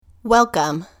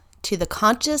Welcome to the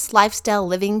Conscious Lifestyle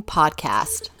Living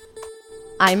Podcast.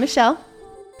 I'm Michelle.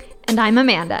 And I'm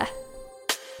Amanda.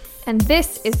 And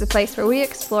this is the place where we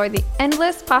explore the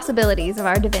endless possibilities of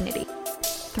our divinity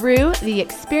through the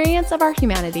experience of our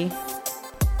humanity.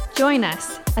 Join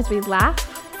us as we laugh,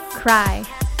 cry,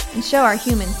 and show our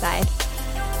human side,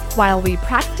 while we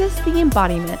practice the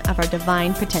embodiment of our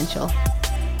divine potential.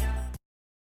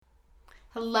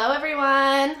 Hello,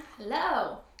 everyone.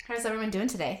 Hello. How's everyone doing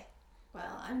today?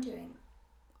 Well, I'm doing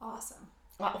awesome.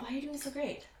 Why are you doing so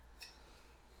great?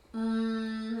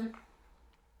 Oh,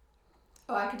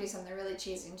 I could do something really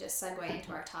cheesy and just segue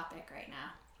into our topic right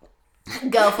now.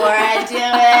 Go for it. Do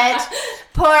it.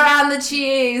 Pour on the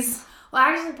cheese. Well,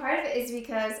 actually, part of it is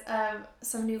because of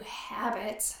some new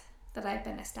habits that I've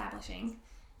been establishing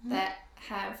that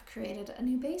have created a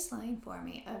new baseline for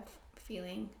me of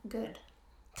feeling good.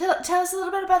 Tell us a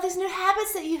little bit about these new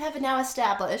habits that you have now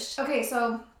established. Okay,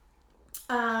 so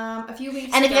a few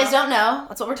weeks and ago... if you guys don't know,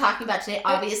 that's what we're talking about today.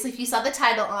 Obviously, if you saw the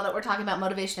title on it, we're talking about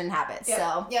motivation and habits.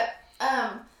 Yep.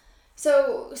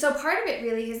 So part of it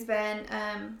really has been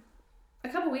a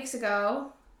couple weeks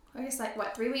ago, I guess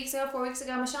 4 weeks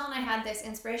ago, Michelle and I had this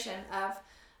inspiration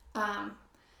of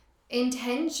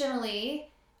intentionally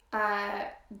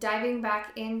diving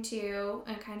back into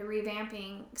and kind of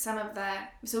revamping some of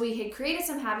so we had created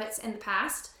some habits in the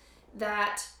past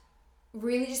that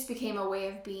really just became a way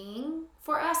of being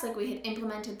for us. Like, we had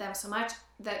implemented them so much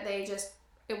that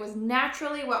it was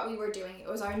naturally what we were doing. It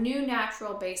was our new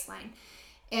natural baseline.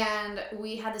 And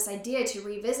we had this idea to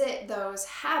revisit those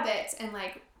habits and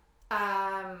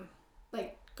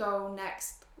go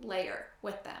next layer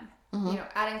with them. Mm-hmm. You know,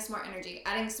 adding some more energy,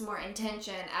 adding some more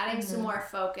intention, adding some more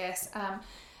focus,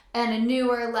 and a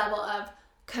newer level of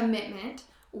commitment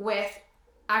with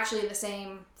actually the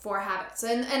same 4 habits.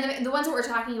 And the ones that we're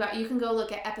talking about, you can go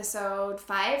look at episode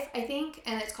 5, I think,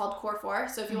 and it's called Core 4.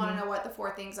 So if you want to know what the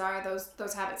 4 things are,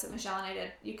 those habits that Michelle and I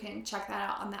did, you can check that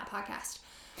out on that podcast.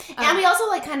 And we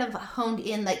also kind of honed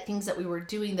in things that we were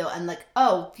doing though, and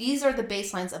these are the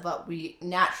baselines of what we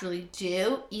naturally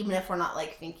do, even if we're not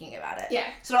thinking about it. Yeah.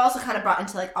 So it also kind of brought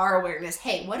into our awareness.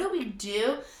 Hey, what do we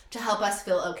do to help us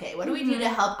feel okay? What do we do to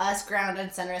help us ground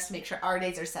and center us to make sure our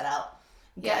days are set out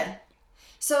good? Yeah.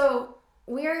 So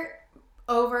we're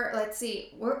over. Let's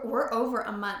see. We're over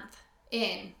a month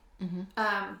in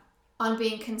on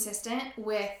being consistent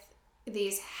with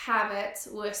these habits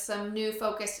with some new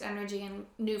focused energy and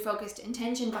new focused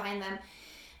intention behind them.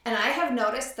 And I have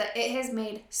noticed that it has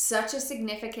made such a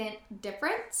significant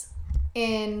difference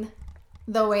in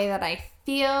the way that I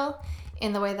feel,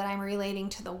 in the way that I'm relating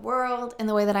to the world, in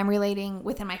the way that I'm relating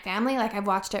within my family. I've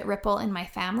watched it ripple in my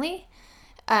family.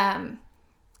 And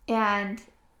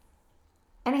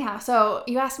anyhow, so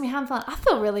you asked me how I'm feeling. I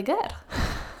feel really good.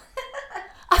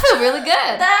 I feel really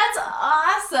good. That's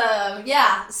awesome.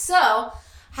 Yeah. So,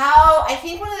 I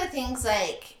think one of the things,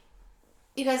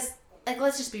 you guys,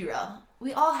 let's just be real.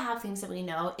 We all have things that we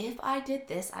know. If I did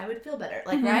this, I would feel better.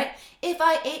 Right? If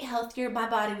I ate healthier, my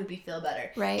body would feel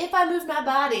better. Right. If I moved my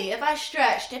body, if I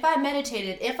stretched, if I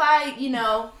meditated, if I,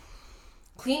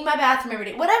 cleaned my bathroom every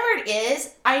day, whatever it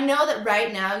is, I know that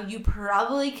right now you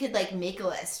probably could, make a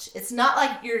list. It's not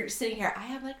like you're sitting here, I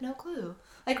have, no clue.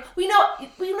 We know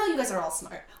you guys are all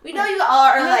smart. We know you all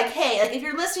are hey, if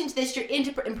you're listening to this, you're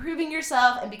into improving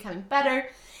yourself and becoming better.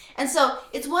 And so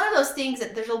it's one of those things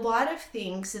that there's a lot of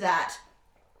things that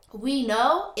we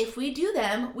know if we do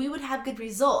them, we would have good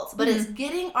results. But it's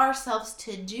getting ourselves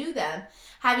to do them,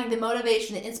 having the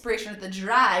motivation, the inspiration, or the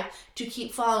drive to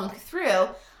keep following through.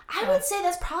 I would say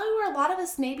that's probably where a lot of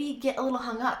us maybe get a little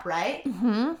hung up, right?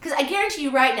 Because I guarantee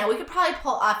you right now, we could probably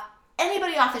pull off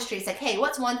anybody off the street. It's hey,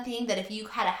 what's one thing that if you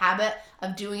had a habit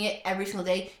of doing it every single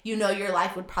day, your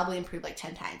life would probably improve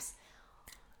 10 times?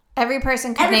 Every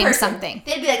person could name something.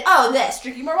 They'd be this,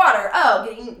 drinking more water,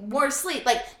 getting more sleep.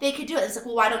 They could do it. It's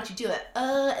well, why don't you do it?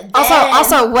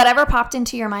 Also, whatever popped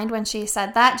into your mind when she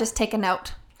said that, just take a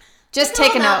note. Just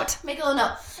take a note. Make a little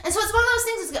note. And so it's one of those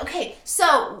things. It's okay,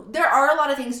 so there are a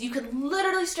lot of things you could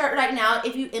literally start right now.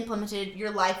 If you implemented, your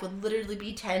life would literally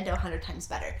be 10 to 100 times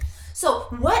better. So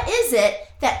what is it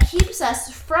that keeps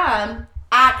us from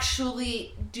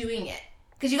actually doing it?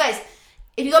 Because you guys,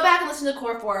 if you go back and listen to the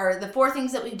Core 4, the 4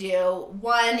 things that we do,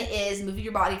 1 is moving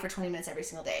your body for 20 minutes every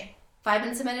single day. 5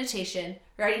 minutes of meditation,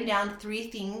 writing down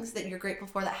 3 things that you're grateful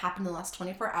for that happened in the last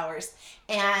 24 hours,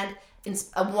 and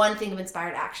 1 thing of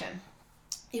inspired action.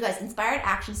 You guys, inspired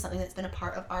action is something that's been a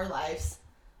part of our lives.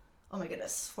 Oh my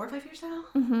goodness, 4 or 5 years now?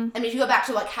 I mean, if you go back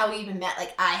to how we even met,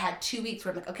 I had 2 weeks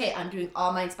where I'm okay, I'm doing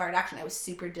all my inspired action. I was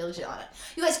super diligent on it.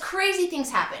 You guys, crazy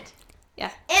things happened.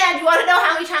 Yeah. And you want to know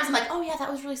how many times I'm like, oh yeah,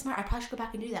 that was really smart. I probably should go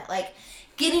back and do that. Like,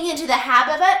 getting into the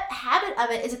habit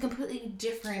of it is a completely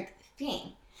different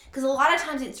thing. Because a lot of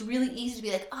times it's really easy to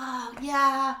be like, oh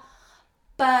yeah,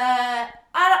 but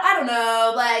I don't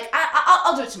know. Like,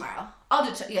 I'll do it tomorrow. I'll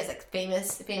do it. You guys, like,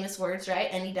 famous words, right?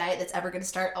 Any diet that's ever going to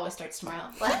start always starts tomorrow.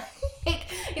 Like,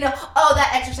 you know, oh,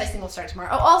 that exercise thing will start tomorrow.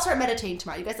 Oh, I'll start meditating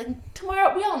tomorrow. You guys, like,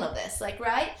 tomorrow, we all know this, like,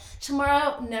 right?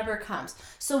 Tomorrow never comes.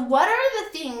 So what are the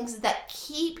things that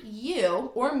keep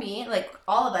you, or me, like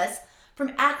all of us,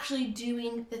 from actually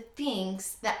doing the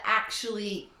things that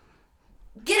actually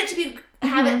get it to be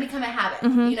habit, become a habit,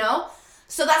 you know?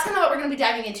 So that's kind of what we're going to be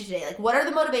diving into today. Like, what are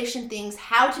the motivation things,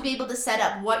 how to be able to set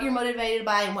up what you're motivated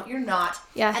by and what you're not,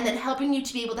 and then helping you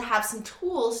to be able to have some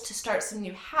tools to start some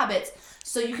new habits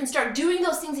so you can start doing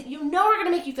those things that you know are going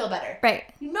to make you feel better. Right.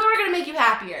 You know are going to make you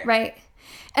happier. Right.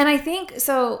 And I think,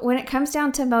 so when it comes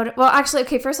down to well, actually,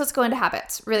 okay, first let's go into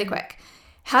habits really quick.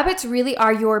 Habits really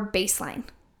are your baseline,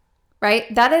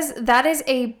 right? That is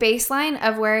a baseline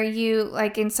of where you,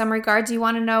 like, in some regards, you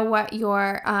want to know what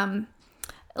your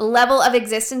level of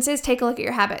existence is. Take a look at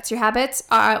your habits. Your habits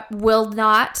will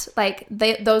not, like,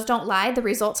 those don't lie. The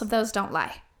results of those don't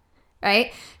lie,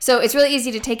 right? So it's really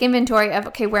easy to take inventory of,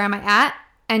 okay, where am I at?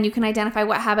 And you can identify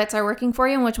what habits are working for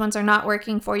you and which ones are not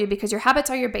working for you, because your habits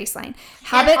are your baseline.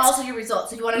 Habits, and also your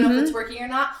results. If you want to know if it's working or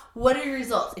not, what are your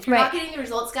results? If you're not getting the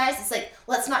results, guys, it's like,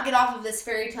 let's not get off of this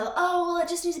fairy tale. Oh, well, it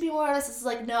just needs to be more of this. It's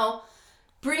like, no.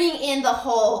 Bringing in the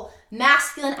whole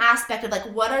masculine aspect of, like,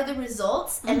 what are the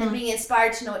results, and then being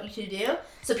inspired to know what you should do.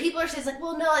 So people are saying, like,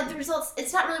 well, no, like, the results,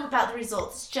 it's not really about the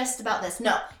results. It's just about this.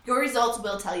 No, your results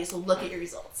will tell you, so look at your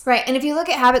results. Right. And if you look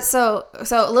at habits, so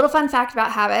a little fun fact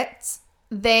about habits,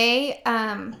 they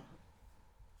 40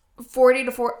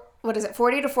 to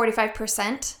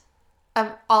 45%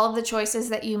 of all of the choices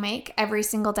that you make every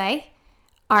single day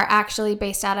are actually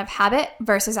based out of habit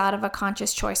versus out of a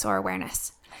conscious choice or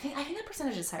awareness. I think that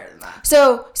percentage is higher than that.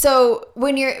 So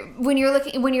when you're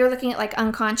looking at, like,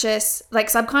 unconscious, like,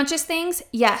 subconscious things,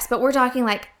 yes, but we're talking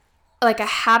like a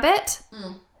habit.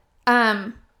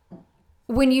 When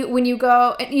you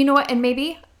go, and you know what, and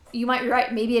maybe you might be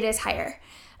right, maybe it is higher.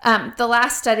 The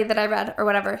last study that I read or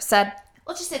whatever said,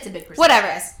 let's just say it's a big percentage.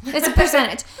 Whatever. It's a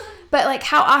percentage. But, like,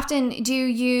 how often do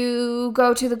you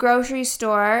go to the grocery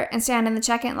store and stand in the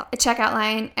checkout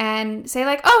line and say,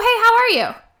 like, oh, hey, how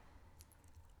are you?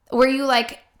 Were you,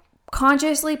 like,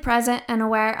 consciously present and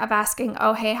aware of asking,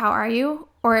 oh, hey, how are you?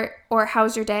 Or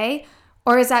how's your day?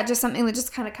 Or is that just something that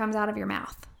just kind of comes out of your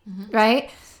mouth? Right?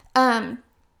 And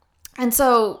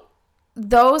so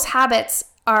those habits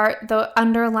are the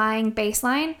underlying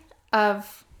baseline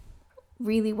of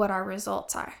really what our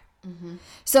results are.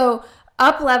 So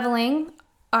up-leveling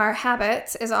our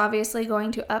habits is obviously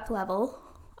going to up-level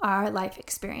our life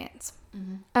experience.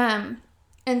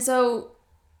 And so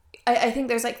I think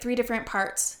there's, like, 3 different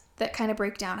parts that kind of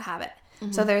break down a habit.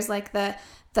 So there's, like, the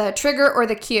trigger or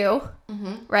the cue,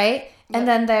 right? And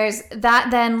then there's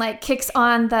that then, like, kicks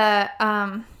on the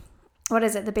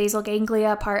the basal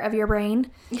ganglia part of your brain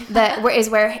that is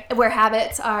where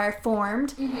habits are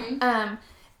formed,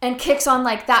 and kicks on,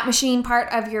 like, that machine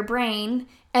part of your brain,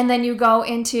 and then you go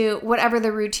into whatever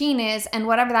the routine is, and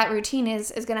whatever that routine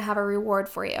is going to have a reward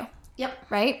for you. Yep.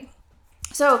 Right?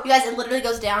 So, you guys, it literally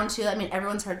goes down to, I mean,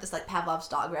 everyone's heard this, like, Pavlov's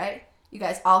dog, right? You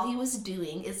guys, all he was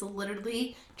doing is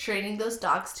literally training those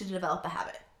dogs to develop a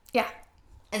habit. Yeah.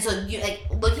 And so, you, like,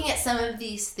 looking at some of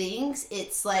these things,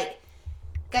 it's like,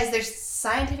 guys, there's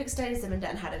scientific studies that have been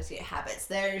done how to create habits.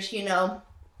 There's, you know,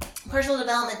 personal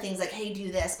development things like, hey,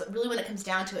 do this. But really when it comes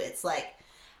down to it, it's like,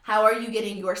 how are you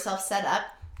getting yourself set up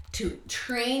to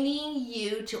training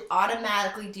you to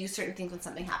automatically do certain things when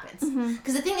something happens?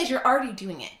 Because the thing is, you're already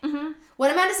doing it. What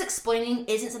Amanda's explaining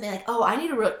isn't something like, oh, I need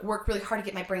to work really hard to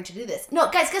get my brain to do this. No,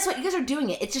 guys, guess what? You guys are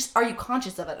doing it. It's just, are you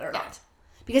conscious of it or not?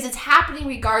 Because it's happening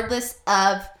regardless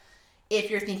of if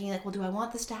you're thinking, like, well, do I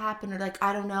want this to happen? Or, like,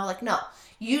 I don't know. Like, no.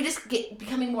 You just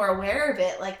becoming more aware of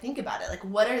it. Like, think about it. Like,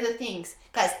 what are the things?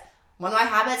 Guys, one of my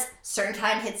habits, certain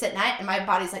time hits at night, and my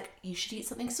body's like, you should eat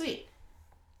something sweet.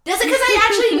 Does it because I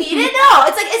actually need it? No.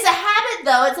 It's like, it's a habit,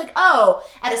 though. It's like, oh,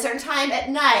 at a certain time at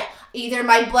night, either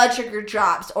my blood sugar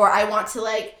drops or I want to,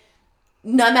 like,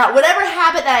 numb out. Whatever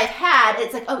habit that I've had,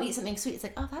 it's like, oh, eat something sweet. It's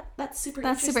like, oh, that's super interesting.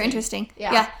 That's super interesting.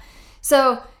 Yeah.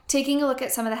 So taking a look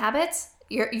at some of the habits,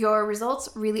 your results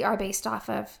really are based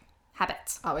off of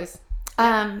habits. Always.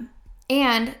 And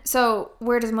so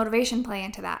where does motivation play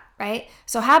into that, right?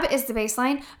 So habit is the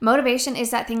baseline. Motivation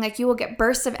is that thing, like, you will get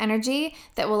bursts of energy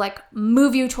that will, like,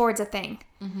 move you towards a thing,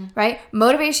 right?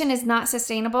 Motivation is not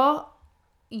sustainable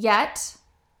yet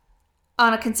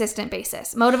on a consistent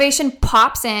basis. Motivation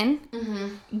pops in,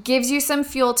 gives you some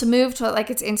fuel to move to, like,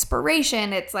 it's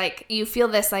inspiration. It's like you feel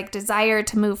this like desire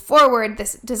to move forward,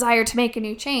 this desire to make a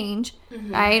new change,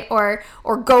 right? Or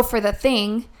go for the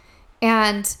thing.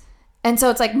 And so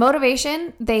it's like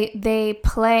motivation, they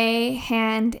play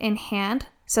hand in hand.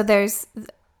 So there's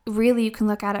really, you can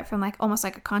look at it from like almost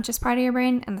like a conscious part of your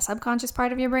brain and the subconscious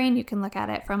part of your brain. You can look at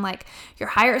it from like your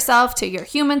higher self to your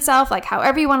human self, like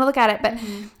however you want to look at it. But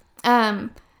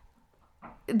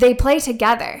they play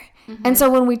together. And so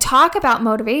when we talk about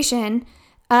motivation,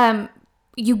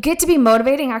 you get to be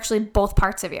motivating actually both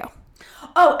parts of you.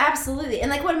 Oh, absolutely. And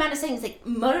like what Amanda's saying is like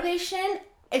motivation,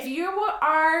 if you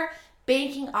are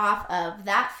banking off of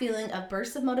that feeling of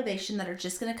bursts of motivation that are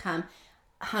just going to come,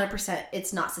 100%,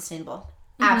 it's not sustainable.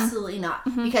 Absolutely not.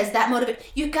 Because that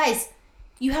you guys,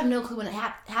 you have no clue when it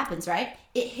happens, right?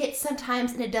 It hits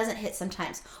sometimes and it doesn't hit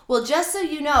sometimes. Well, just so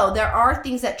you know, there are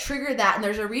things that trigger that, and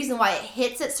there's a reason why it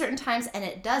hits at certain times and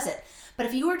it doesn't. But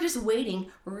if you were just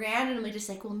waiting randomly, just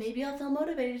like, well, maybe I'll feel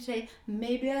motivated today,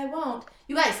 maybe I won't.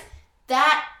 You guys,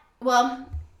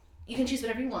 you can choose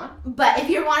whatever you want. But if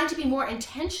you're wanting to be more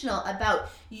intentional about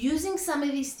using some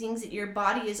of these things that your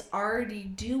body is already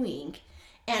doing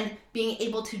and being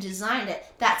able to design it,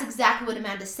 that's exactly what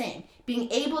Amanda's saying. Being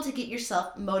able to get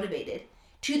yourself motivated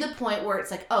to the point where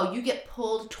it's like, oh, you get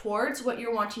pulled towards what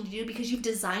you're wanting to do because you've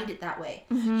designed it that way.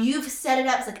 You've set it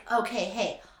up. It's like, okay,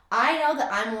 hey, I know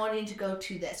that I'm wanting to go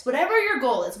to this. Whatever your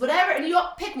goal is, whatever, and you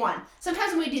pick one.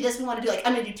 Sometimes when we do this, we want to do like,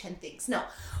 I'm going to do 10 things. No.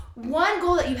 One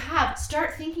goal that you have,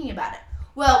 start thinking about it.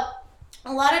 Well,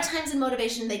 a lot of times in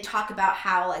motivation, they talk about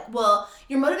how, like, well,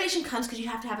 your motivation comes because you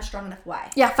have to have a strong enough why.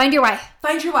 Yeah, find your why.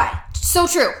 Find your why. So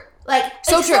true. Like,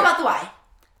 so it's true. about the why.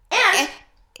 And,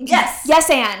 yes. Yes,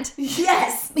 and.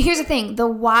 Yes. Here's the thing. The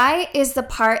why is the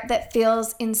part that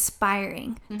feels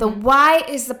inspiring. The why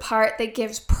is the part that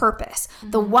gives purpose.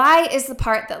 The why is the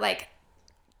part that, like,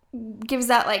 gives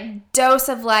that, like, dose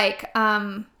of, like,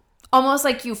 almost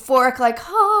like euphoric, like,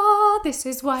 oh, this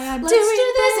is why I'm doing this. Let's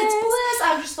do this. It's bliss.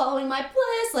 I'm just following my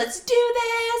bliss. Let's do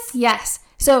this. Yes.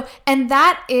 So, and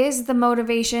that is the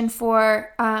motivation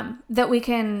for that we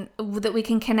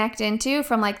can connect into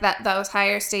from like those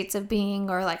higher states of being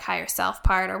or like higher self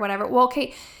part or whatever. Well,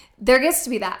 okay, there gets to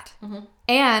be that,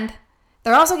 and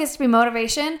there also gets to be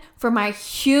motivation for my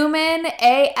human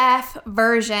AF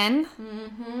version,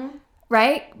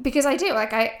 right? Because I do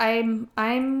like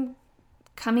I'm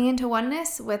coming into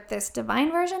oneness with this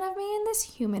divine version of me and this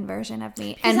human version of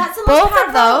me. And that's the both most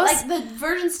of those, like the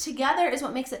versions together is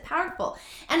what makes it powerful.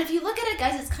 And if you look at it,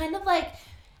 guys, it's kind of like,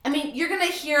 I mean, you're going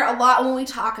to hear a lot when we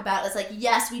talk about it. It's like,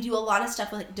 yes, we do a lot of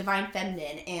stuff with like divine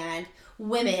feminine and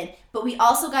women, but we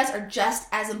also, guys, are just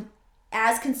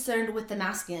as concerned with the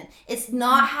masculine. It's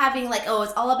not having like, oh,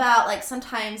 it's all about like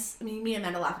sometimes, I mean, me and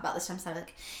Amanda laugh about this sometimes,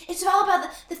 like, it's all about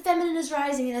the feminine is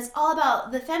rising and it's all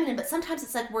about the feminine, but sometimes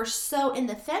it's like we're so in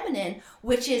the feminine,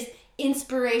 which is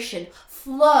inspiration,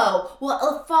 flow,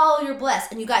 well, follow your bliss.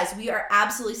 And you guys, we are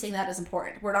absolutely saying that is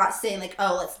important. We're not saying like,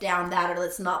 oh, let's down that or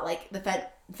let's not like the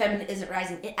feminine isn't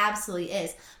rising. It absolutely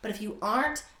is. But if you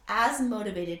aren't as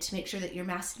motivated to make sure that your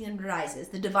masculine rises,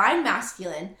 the divine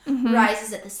masculine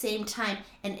rises at the same time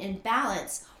and in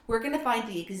balance, we're going to find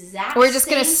the exact we're just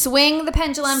going to swing the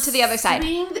pendulum to the other side.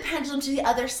 Swing the pendulum to the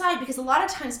other side, because a lot of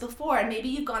times before, and maybe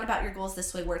you've gone about your goals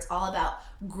this way where it's all about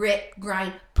grit,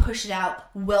 grind, push it out,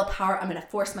 willpower, I'm going to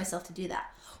force myself to do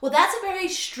that. Well, that's a very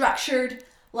structured,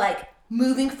 like,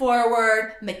 moving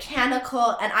forward,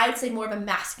 mechanical, and I would say more of a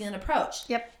masculine approach.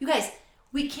 Yep. You guys,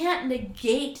 we can't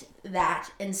negate that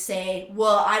and say,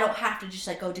 well, I don't have to just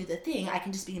like go do the thing. I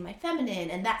can just be in my feminine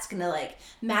and that's going to like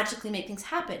magically make things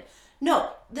happen.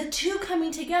 No, the two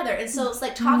coming together. And so it's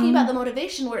like talking about the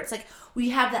motivation where it's like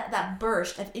we have that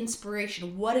burst of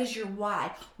inspiration. What is your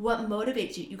why? What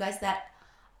motivates you? You guys, that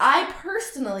I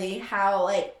personally, how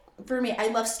like, for me, I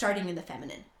love starting in the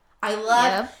feminine. I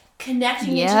love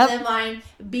connecting into the divine,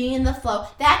 being in the flow.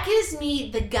 That gives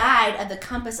me the guide of the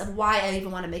compass of why I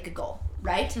even want to make a goal,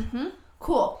 right?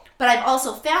 Cool. But I've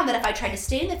also found that if I try to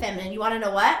stay in the feminine, you want to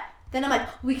know what? Then I'm like,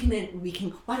 we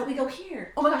can, why don't we go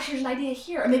here? Oh my gosh, here's an idea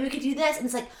here. Or maybe we could do this. And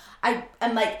it's like,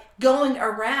 I'm like going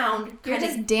around. You're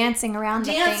just dancing around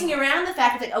the thing. Around the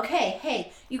fact of like, okay,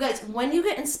 hey, you guys, when you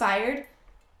get inspired,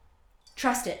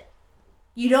 trust it.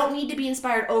 You don't need to be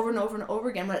inspired over and over and over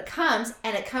again. When it comes,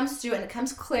 and it comes through, and it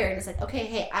comes clear, and it's like, okay,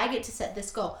 hey, I get to set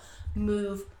this goal.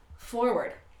 Move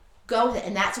forward. Go with it.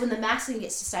 And that's when the masculine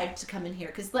gets decided to come in here.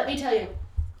 Because let me tell you,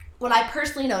 what I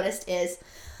personally noticed is,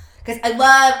 because I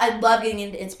love getting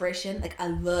into inspiration. Like, I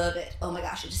love it. Oh my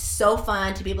gosh, it's just so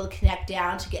fun to be able to connect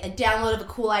down, to get a download of a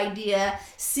cool idea,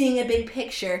 seeing a big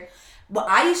picture. what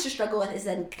I used to struggle with is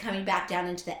then coming back down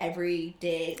into the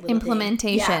everyday little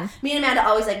implementation. Yeah. Me and Amanda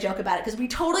always like joke about it because we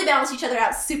totally balance each other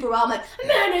out super well. I'm like,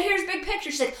 Amanda, here's big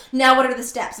picture. She's like, now what are the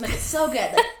steps? I'm like, it's so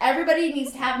good. Like everybody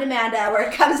needs to have an Amanda where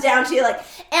it comes down to like,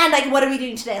 and like, what are we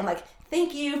doing today? I'm like,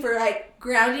 thank you for like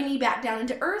grounding me back down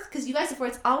into earth, because you guys before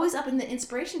it's always up in the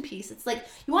inspiration piece. It's like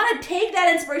you want to take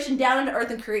that inspiration down into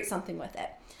earth and create something with it.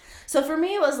 So for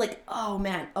me it was like, oh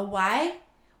man, a why?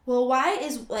 Well, why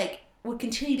is like would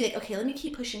continue to be like, okay, let me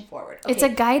keep pushing forward. Okay. It's a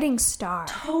guiding star.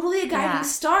 Totally a guiding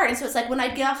star. And so it's like when I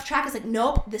get off track, it's like,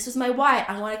 nope, this is my why.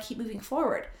 I want to keep moving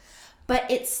forward. But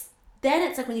it's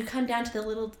like when you come down to the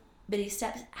little bitty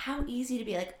steps, how easy to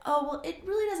be like, oh well, it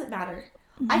really doesn't matter.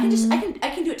 I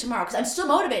can do it tomorrow because I'm still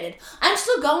motivated. I'm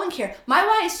still going here. My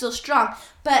why is still strong.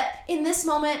 But in this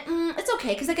moment, it's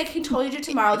okay because like I can totally do it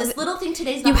tomorrow. This little thing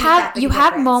today's not you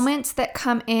have moments that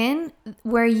come in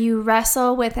where you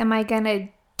wrestle with, am I gonna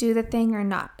do the thing or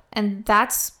not? And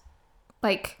that's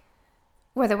like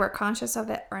whether we're conscious of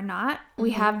it or not,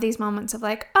 we have these moments of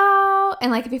like, oh,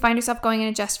 and like if you find yourself going in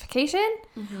a justification,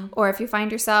 or if you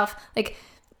find yourself like,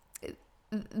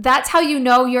 that's how you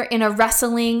know you're in a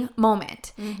wrestling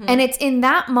moment. And it's in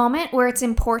that moment where it's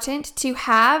important to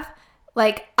have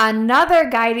like another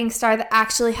guiding star that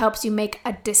actually helps you make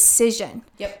a decision.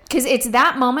 Yep. Because it's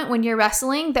that moment when you're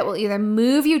wrestling that will either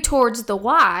move you towards the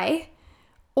why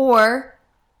or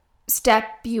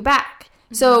step you back.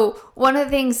 So one of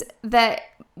the things that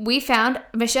we found,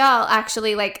 Michelle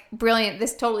actually like brilliant,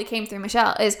 this totally came through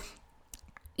Michelle, is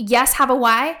yes, have a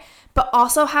why, but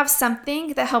also have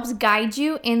something that helps guide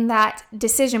you in that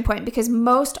decision point, because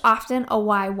most often a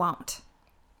why won't.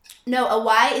 No, a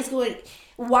why is going to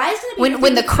be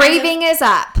when the craving is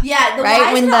up. Yeah, the right?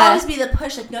 why is going to always be the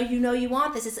push. Like, no, you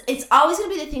want this. It's always going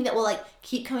to be the thing that will like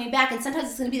keep coming back. And sometimes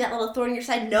it's going to be that little thorn in your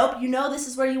side. Nope, this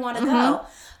is where you want to go.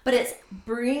 But it's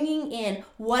bringing in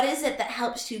what is it that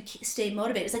helps you stay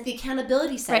motivated. It's like the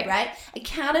accountability side, right?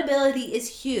 Accountability is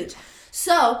huge.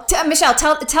 So Michelle,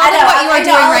 tell them what you are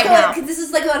doing right now. Because this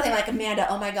is like another thing, like Amanda.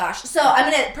 Oh my gosh. So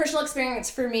I'm in a personal experience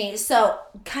for me. So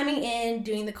coming in,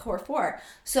 doing the core 4.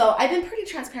 So I've been pretty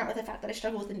transparent with the fact that I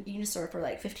struggled with an eating disorder for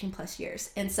like 15 plus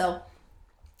years, and so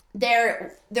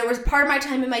there was part of my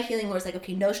time in my healing where it was like,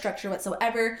 okay, no structure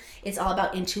whatsoever. It's all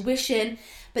about intuition.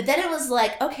 But then it was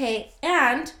like, okay,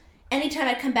 and anytime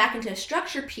I'd come back into a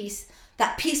structure piece,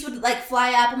 that piece would like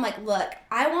fly up. I'm like, look,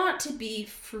 I want to be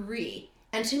free.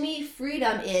 And to me,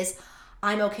 freedom is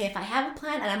I'm okay if I have a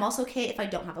plan, and I'm also okay if I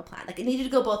don't have a plan. Like, it needed to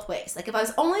go both ways. Like, if I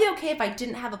was only okay if I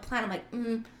didn't have a plan, I'm like,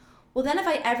 well, then if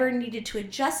I ever needed to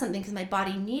adjust something because my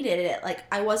body needed it, like,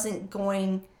 I wasn't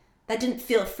going, that didn't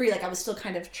feel free. Like, I was still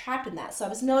kind of trapped in that. So I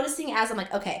was noticing as I'm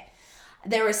like, okay,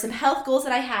 there were some health goals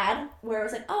that I had where I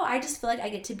was like, oh, I just feel like I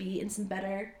get to be in some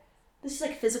better, this is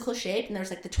like physical shape. And there's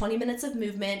like the 20 minutes of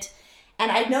movement.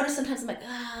 And I noticed sometimes I'm like,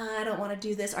 I don't want to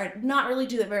do this, or not really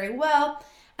do it very well.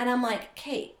 And I'm like,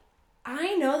 Kate,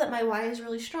 I know that my why is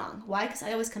really strong. Why? Because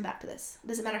I always come back to this. It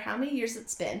doesn't matter how many years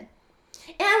it's been.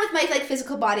 And with my like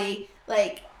physical body,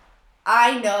 like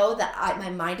I know that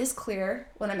my mind is clear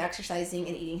when I'm exercising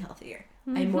and eating healthier.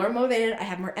 I'm more motivated. I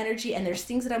have more energy, and there's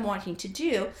things that I'm wanting to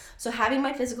do. So having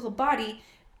my physical body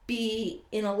be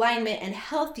in alignment and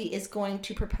healthy is going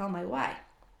to propel my why.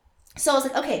 So I was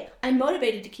like, okay, I'm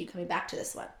motivated to keep coming back to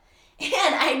this one.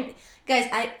 And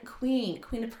queen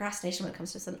of procrastination when it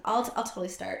comes to something. I'll totally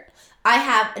start. I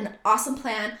have an awesome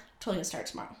plan. Totally gonna start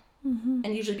tomorrow.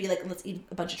 And usually be like, let's eat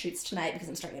a bunch of treats tonight because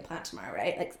I'm starting a plan tomorrow,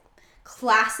 right? Like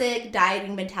classic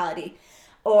dieting mentality.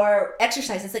 Or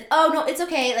exercise. It's like, oh no, it's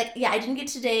okay. Like, yeah, I didn't get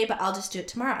today, but I'll just do it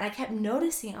tomorrow. And I kept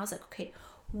noticing. I was like, okay,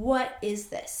 what is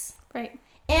this? Right.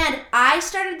 And I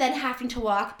started then having to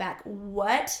walk back.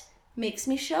 What makes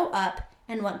me show up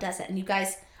and what doesn't? And you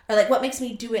guys are like, what makes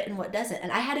me do it and what doesn't?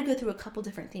 And I had to go through a couple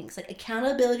different things. Like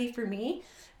accountability for me,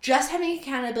 just having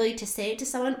accountability to say it to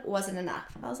someone wasn't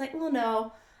enough. I was like, well,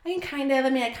 no, I kind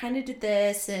of did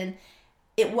this, and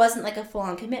it wasn't like a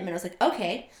full-on commitment. I was like,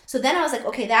 okay. So then I was like,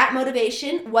 okay, that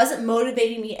motivation wasn't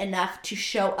motivating me enough to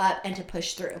show up and to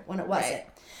push through when it wasn't.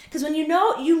 Because when you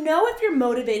know if you're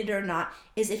motivated or not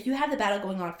is if you have the battle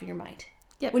going on for your mind.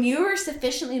 Yep. When you are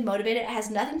sufficiently motivated, it has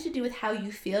nothing to do with how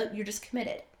you feel. You're just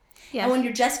committed. Yeah. And when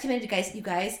you're just committed, you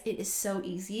guys, it is so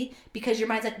easy because your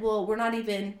mind's like, well, we're not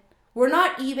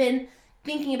even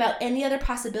thinking about any other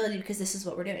possibility because this is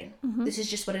what we're doing. This is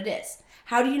just what it is.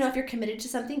 How do you know if you're committed to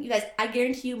something? You guys, I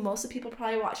guarantee you most of the people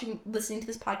probably listening to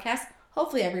this podcast,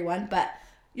 hopefully everyone, but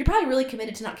you're probably really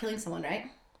committed to not killing someone, right?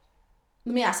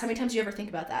 Let me ask, how many times do you ever think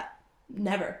about that?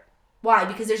 Never. Why?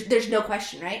 Because there's no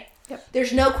question, right? Yep.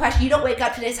 There's no question. You don't wake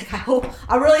up today, it's like,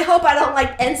 I really hope I don't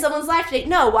like end someone's life today.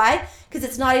 No, why? Because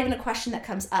it's not even a question that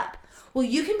comes up. Well,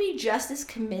 you can be just as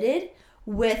committed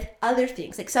with other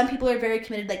things. Like some people are very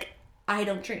committed, like, I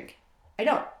don't drink. I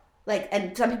don't. Like,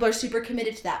 and some people are super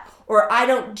committed to that. Or I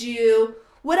don't do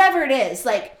whatever it is.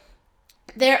 Like,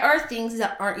 there are things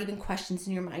that aren't even questions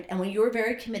in your mind. And when you're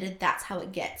very committed, that's how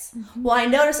it gets. Mm-hmm. Well, I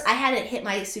noticed I hadn't hit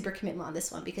my super commitment on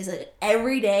this one because like,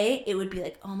 every day it would be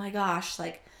like, oh my gosh,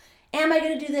 like, am I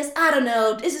going to do this? I don't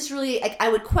know. Is this really, like, I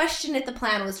would question if the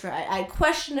plan was right. I'd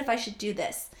question if I should do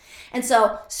this. And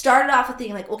so started off with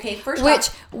thinking like, okay, first off. Which,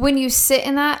 when you sit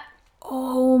in that,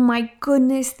 oh my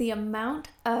goodness, the amount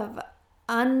of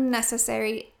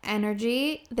unnecessary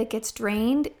energy that gets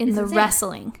drained in the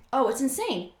wrestling. Oh, it's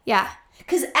insane. Yeah.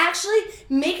 Because actually,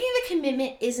 making the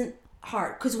commitment isn't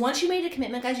hard. Because once you made a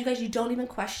commitment, guys, you don't even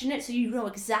question it. So you know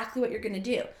exactly what you're going to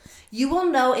do. You will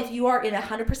know if you are in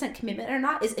 100% commitment or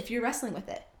not is if you're wrestling with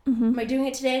it. Mm-hmm. Am I doing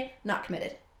it today? Not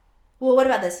committed. Well, what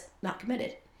about this? Not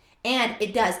committed. And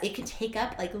it does. It can take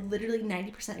up like literally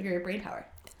 90% of your brain power.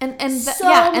 And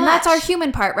that's our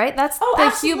human part, right? That's the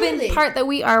absolutely. Human part that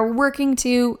we are working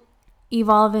to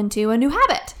evolve into a new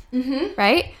habit, mm-hmm.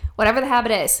 right? Whatever the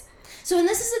habit is. So, and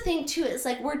this is the thing too, it's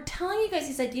like we're telling you guys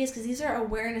these ideas because these are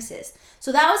awarenesses.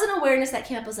 So that was an awareness that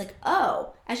came up. I was like,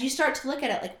 oh, as you start to look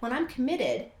at it, like when I'm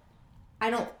committed,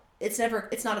 it's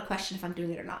not a question if I'm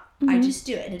doing it or not. Mm-hmm. I just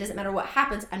do it. And it doesn't matter what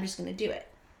happens, I'm just going to do it.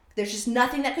 There's just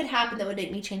nothing that could happen that would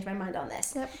make me change my mind on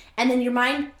this. Yep. And then your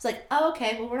mind is like, oh,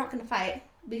 okay, well, we're not going to fight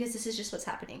because this is just what's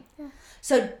happening. Yeah.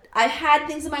 So I've had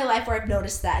things in my life where I've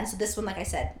noticed that. And so this one, like I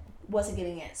said, wasn't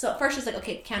getting it. So at first it was like,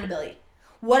 okay, accountability.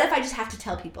 What if I just have to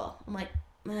tell people? I'm like,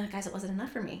 guys, it wasn't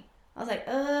enough for me. I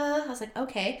was like,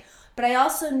 okay. But I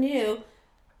also knew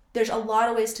there's a lot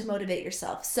of ways to motivate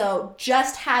yourself. So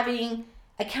just having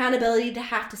accountability to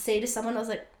have to say to someone, I was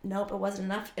like, nope, it wasn't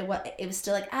enough. It was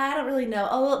still like, I don't really know.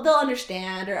 Oh, they'll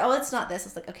understand. Or, oh, it's not this. I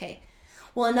was like, okay.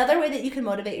 Well, another way that you can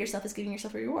motivate yourself is giving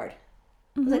yourself a reward.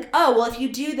 Mm-hmm. I was like, oh, well, if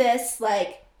you do this,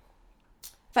 like,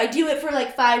 if I do it for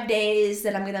like 5 days,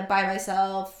 then I'm going to buy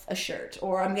myself a shirt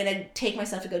or I'm going to take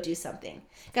myself to go do something.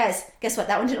 Guys, guess what?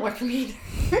 That one didn't work for me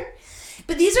either.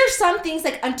 But these are some things,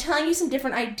 like I'm telling you some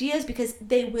different ideas because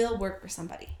they will work for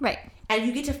somebody. Right. And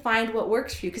you get to find what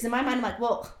works for you. Because in my mind, I'm like,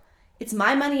 well, it's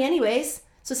my money anyways.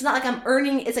 So it's not like I'm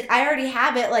earning, it's like I already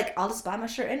have it. Like, I'll just buy my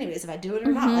shirt anyways if I do it or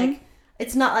mm-hmm. not. Like,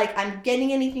 it's not like I'm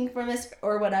getting anything from this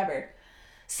or whatever.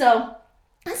 So,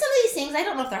 and some of these things, I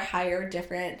don't know if they're higher or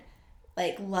different,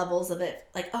 like, levels of it.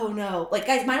 Like, oh no. Like,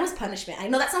 guys, mine was punishment. I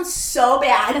know that sounds so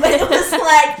bad, but it was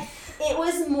like, it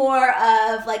was more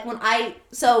of like when I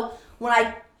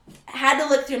had to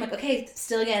look through, I'm like, okay,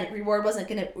 still again, reward wasn't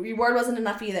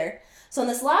enough either. So in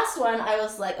this last one, I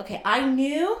was like, okay, I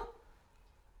knew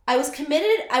I was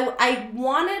committed. I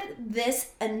wanted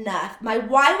this enough. My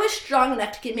why was strong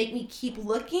enough to make me keep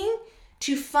looking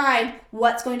to find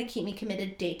what's going to keep me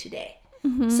committed day to day.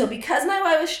 Mm-hmm. So because my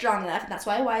why was strong enough, and that's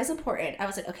why why is important, I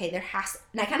was like, okay,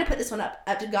 and I kind of put this one up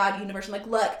to God, universe. I'm like,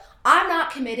 look, I'm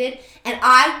not committed, and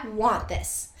I want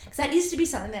this. Because that used to be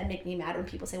something that would make me mad when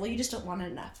people say, well, you just don't want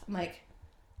it enough. I'm like,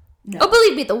 no. Oh,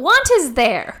 believe me, the want is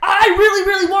there. I really,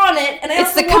 really want it. And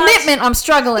it's the commitment I'm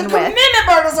struggling with. The commitment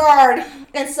part is hard.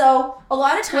 And so a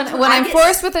lot of times when I'm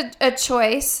forced with a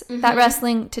choice, mm-hmm. that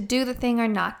wrestling, to do the thing or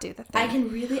not do the thing.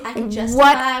 I can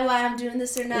justify why I'm doing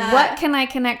this or not. What can I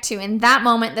connect to in that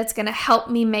moment that's going to help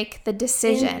me make the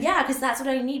decision? And yeah, because that's what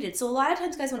I needed. So a lot of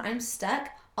times, guys, when I'm stuck,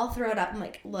 I'll throw it up. I'm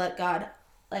like, look, God,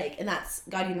 like, and that's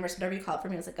God, universe, whatever you call it for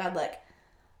me. I was like, God, look,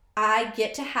 I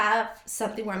get to have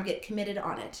something where I'm getting committed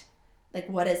on it. Like,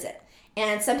 what is it?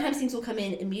 And sometimes things will come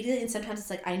in immediately, and sometimes it's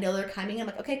like, I know they're coming. I'm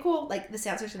like, okay, cool. Like, this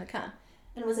answer's going to come.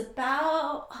 And it was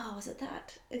about, was it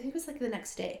that? I think it was like the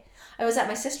next day. I was at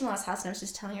my sister-in-law's house, and I was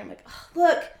just telling her, I'm like, oh,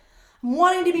 look, I'm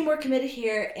wanting to be more committed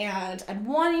here, and I'm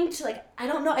wanting to, like, I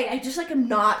don't know. I just, like, I'm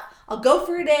not. I'll go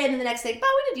for a day, and then the next day, we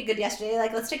didn't do good yesterday.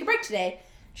 Like, let's take a break today.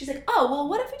 She's like, oh, well,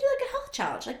 what if we do, like, a health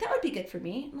challenge? Like, that would be good for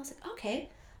me. And I was like, okay.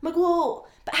 I'm like, well,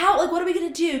 but how, like, what are we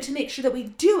going to do to make sure that we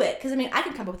do it? Because, I mean, I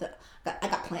can come up with I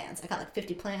got plans. I got, like,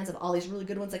 50 plans of all these really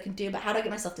good ones I can do, but how do I get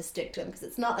myself to stick to them? Because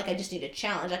it's not like I just need a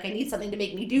challenge. Like, I need something to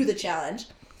make me do the challenge.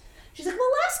 She's like, well,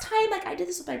 last time, like, I did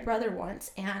this with my brother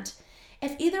once, and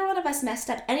if either one of us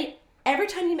messed up, every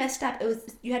time you messed up,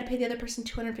 you had to pay the other person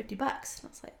 $250. And I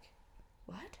was like,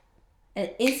 what?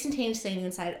 And instantaneous saying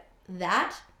inside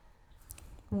that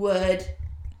would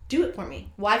do it for me.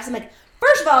 Why? Because I'm like,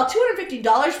 first of all,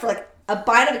 $250 for, like, a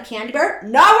bite of a candy bar?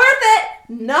 Not worth it!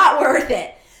 Not worth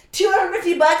it.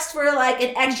 $250 for, like,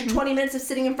 an extra 20 minutes of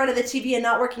sitting in front of the TV and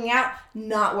not working out?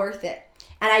 Not worth it.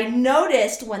 And I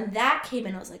noticed when that came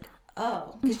in, I was like,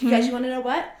 oh. Because you guys, you want to know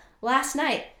what? Last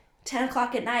night, 10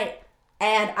 o'clock at night,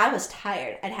 and I was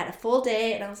tired. I'd had a full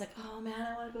day, and I was like, oh, man,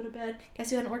 I want to go to bed. Guess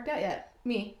who hadn't worked out yet?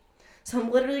 Me. So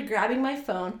I'm literally grabbing my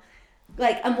phone.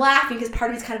 Like, I'm laughing because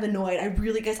part of me's kind of annoyed. I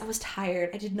was tired.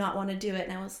 I did not want to do it.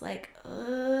 And I was like,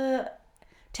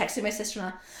 texting my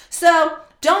sister-in-law. So,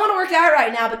 don't want to work out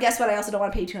right now, but guess what? I also don't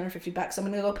want to pay $250. So I'm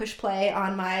going to go push play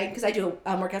on because I do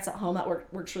workouts at home. That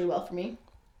works really well for me.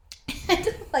 And,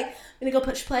 like, I'm going to go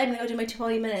push play. I'm going to go do my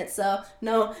 20 minutes. So,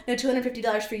 no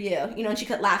 $250 for you. You know, and she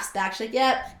laughs back. She's like,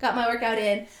 yep, got my workout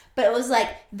in. But it was like,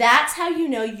 that's how you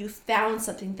know you found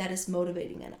something that is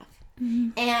motivating enough.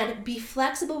 And be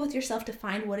flexible with yourself to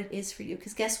find what it is for you.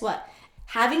 Because guess what?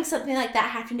 Having something like that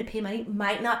having to pay money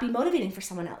might not be motivating for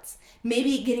someone else.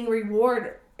 Maybe getting a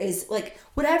reward is like,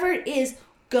 whatever it is,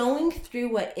 going through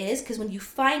what is. Because when you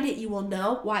find it, you will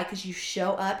know why. Because you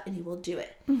show up and you will do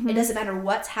it. It doesn't matter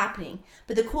what's happening.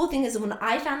 But the cool thing is when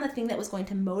I found the thing that was going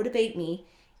to motivate me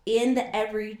in the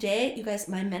everyday, you guys,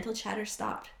 my mental chatter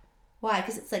stopped. Why?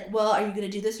 Because it's like, well, are you going to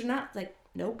do this or not? It's like,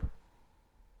 nope.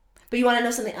 But you want to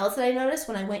know something else that I noticed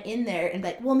when I went in there and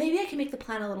like, well, maybe I can make the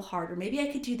plan a little harder. Maybe I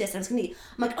could do this. I'm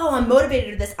like, oh, I'm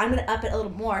motivated to this. I'm going to up it a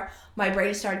little more. My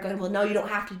brain started going, well, no, you don't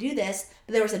have to do this.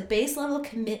 But there was a base level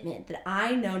commitment that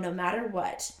I know no matter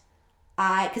what,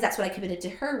 because that's what I committed to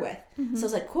her with. So I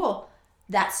was like, cool.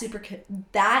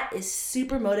 That is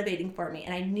super motivating for me.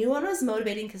 And I knew when it was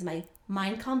motivating because my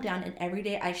mind calmed down and every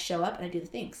day I show up and I do the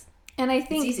things. And I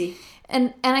think it's easy.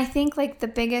 And I think like the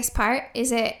biggest part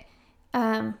is it,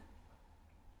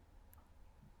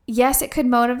 yes, it could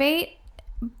motivate,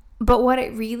 but what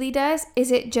it really does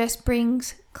is it just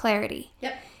brings clarity.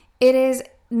 Yep. It is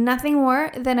nothing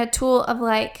more than a tool of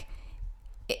like,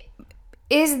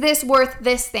 is this worth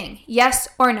this thing? Yes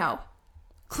or no?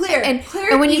 Clear and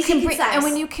when you can concise. And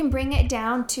when you can bring it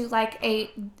down to like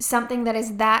something that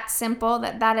is that simple,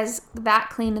 that is that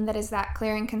clean, and that is that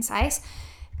clear and concise,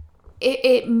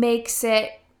 it makes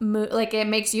it move. Like it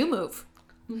makes you move,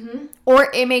 or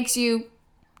it makes you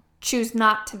choose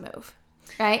not to move,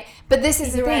 right? But this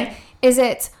is the thing: is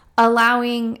it's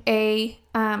allowing a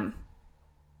I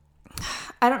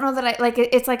don't know that I like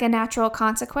it's like a natural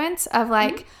consequence of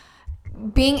like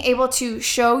being able to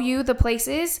show you the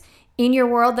places in your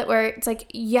world that where it's like,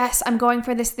 yes, I'm going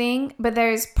for this thing, but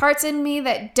there's parts in me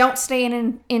that don't stay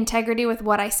in integrity with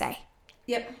what I say.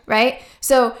 Yep. Right?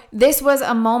 So this was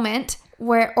a moment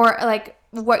where, or like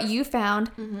what you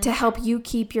found to help you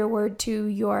keep your word to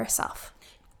yourself.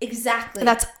 Exactly.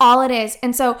 That's all it is.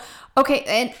 And so, okay.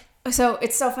 And so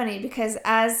it's so funny because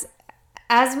as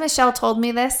Michelle told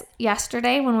me this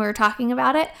yesterday when we were talking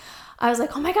about it, I was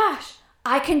like, oh my gosh,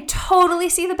 I can totally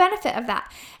see the benefit of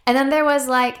that. And then there was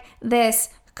like this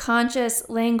conscious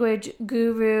language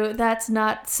guru that's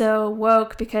not so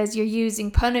woke because you're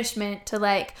using punishment to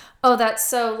like, oh, that's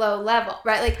so low level,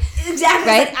 right? Like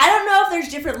exactly. Right? Like, I don't know if there's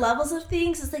different levels of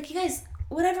things. It's like, you guys,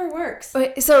 whatever works.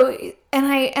 So, and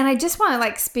I just want to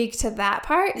like speak to that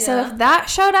part. Yeah. So if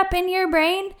that showed up in your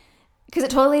brain, because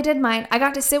it totally did mine, I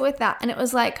got to sit with that. And it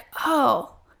was like,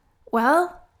 oh,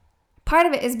 well, part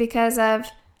of it is because of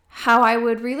how I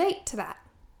would relate to that.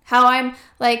 How I'm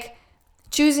like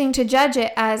choosing to judge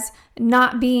it as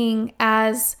not being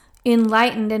as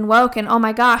enlightened and woke and oh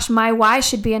my gosh, my why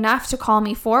should be enough to call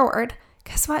me forward.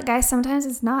 Guess what, guys? Sometimes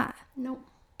it's not. Nope.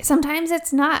 Sometimes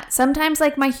it's not. Sometimes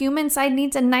like my human side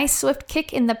needs a nice swift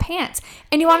kick in the pants.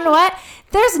 And you want to know what?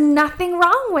 There's nothing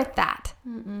wrong with that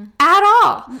at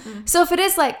all. So if it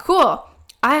is like, cool,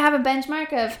 I have a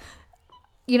benchmark of,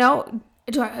 you know,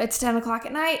 it's 10 o'clock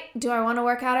at night. Do I want to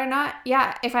work out or not?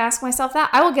 Yeah. If I ask myself that,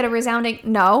 I will get a resounding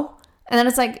no. And then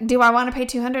it's like, do I want to pay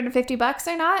 $250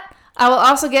 or not? I will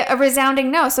also get a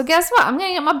resounding no. So guess what? I'm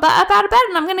going to get my butt up out of bed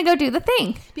and I'm going to go do the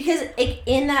thing. Because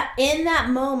in that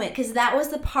moment, because that was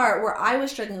the part where I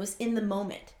was struggling, it was in the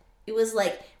moment. It was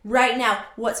like, right now,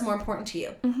 what's more important to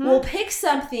you? We'll pick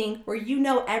something where you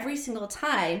know every single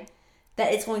time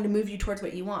that it's going to move you towards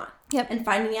what you want. Yep. And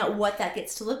finding out what that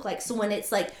gets to look like. So when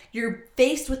it's like you're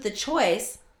faced with the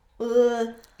choice,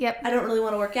 I don't really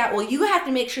want to work out. Well, you have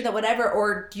to make sure that whatever,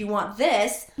 or do you want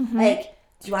this? Like,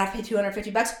 do you want to pay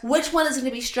 $250? Which one is going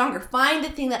to be stronger? Find the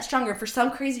thing that's stronger. For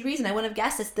some crazy reason, I wouldn't have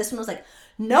guessed this. This one was like,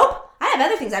 nope, I have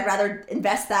other things I'd rather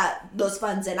invest those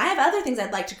funds in. I have other things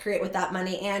I'd like to create with that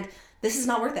money, and this is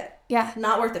not worth it. Yeah.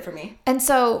 Not worth it for me. And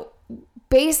so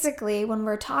basically, when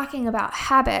we're talking about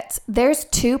habits, there's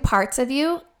two parts of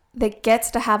you that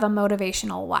gets to have a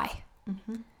motivational why.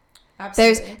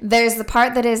 Absolutely. There's the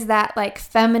part that is that like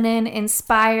feminine,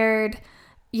 inspired,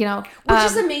 which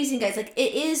is amazing, guys. Like,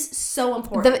 it is so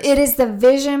important. It is the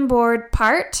vision board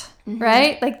part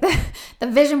right? Like the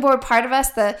vision board part of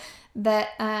us that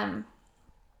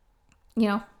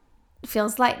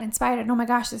feels light and inspired, and oh my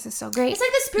gosh, this is so great. It's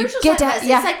like the spiritual side of us. It's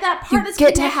like that part that's you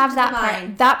get to have that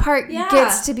part. That part Yeah.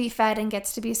 gets to be fed and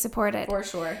gets to be supported. For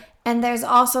sure. And there's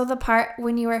also the part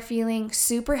when you are feeling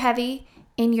super heavy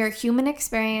in your human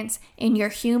experience, in your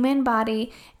human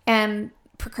body, and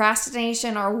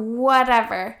procrastination or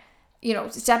whatever,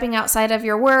 stepping outside of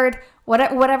your word,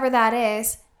 whatever that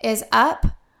is up.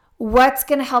 What's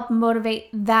going to help motivate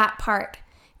that part?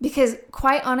 Because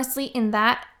quite honestly, in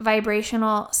that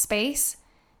vibrational space,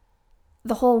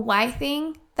 the whole why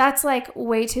thing, that's like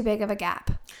way too big of a gap.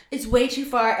 It's way too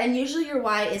far. And usually your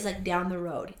why is like down the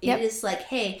road. Yep. It is like,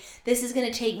 hey, this is going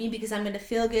to take me because I'm going to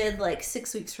feel good like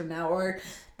 6 weeks from now. Or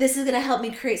this is going to help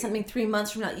me create something 3 months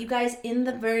from now. You guys, in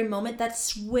the very moment,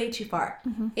 that's way too far.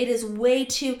 Mm-hmm. It is way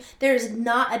too, there's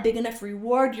not a big enough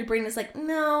reward. Your brain is like,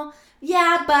 no.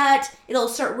 Yeah, but it'll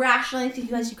start rationalizing.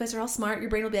 You guys are all smart. Your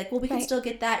brain will be like, well, we can still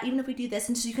get that even if we do this.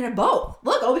 And so you can have both.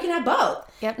 Look, we can have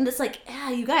both. Yep. And it's like,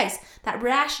 you guys, that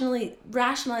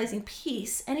rationalizing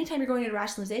piece, anytime you're going into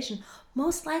rationalization,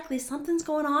 most likely something's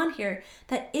going on here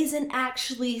that isn't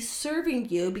actually serving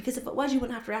you, because if it was, you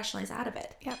wouldn't have to rationalize out of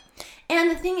it. Yep.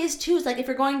 And the thing is, too, is like if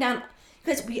you're going down,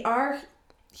 because we are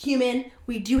human,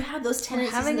 we do have those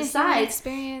tendencies in the sides.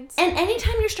 Experience. And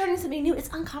anytime you're starting something new, it's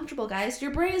uncomfortable, guys.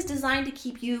 Your brain is designed to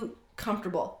keep you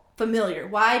comfortable, familiar.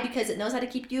 Why? Because it knows how to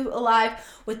keep you alive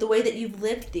with the way that you've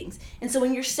lived things. And so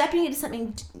when you're stepping into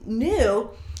something new,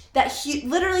 that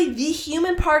literally the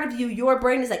human part of you, your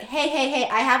brain is like, hey,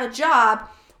 I have a job.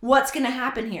 What's going to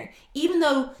happen here? Even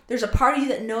though there's a part of you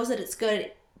that knows that it's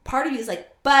good, part of you is like,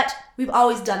 but we've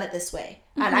always done it this way.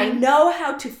 Mm-hmm. And I know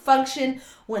how to function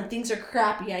when things are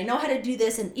crappy. I know how to do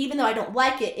this. And even though I don't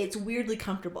like it, it's weirdly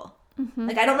comfortable. Mm-hmm.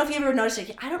 Like, I don't know if you ever noticed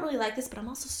it. I don't really like this, but I'm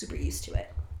also super used to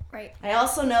it. Right. I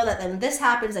also know that when this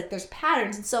happens, like there's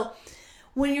patterns. And so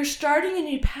when you're starting a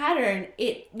new pattern,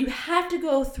 you have to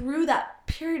go through that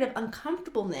period of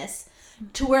uncomfortableness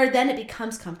to where then it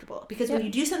becomes comfortable. Because when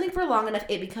you do something for long enough,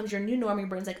 it becomes your new norm. Your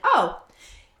brain's like, oh,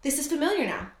 this is familiar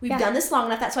now. We've done this long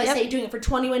enough. That's why I say doing it for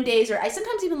 21 days, or I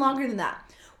sometimes even longer than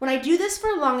that. When I do this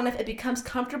for long enough, it becomes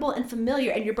comfortable and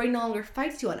familiar, and your brain no longer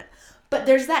fights you on it. But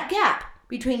there's that gap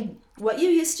between what you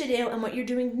used to do and what you're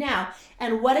doing now.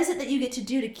 And what is it that you get to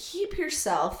do to keep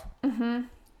yourself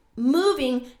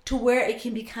moving to where it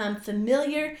can become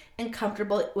familiar and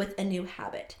comfortable with a new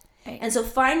habit. Right. And so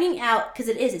finding out, because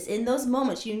it's in those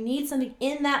moments, you need something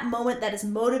in that moment that is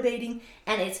motivating,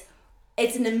 and it's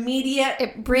an immediate,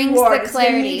 it brings reward. the clarity. It's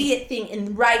an immediate thing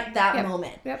in that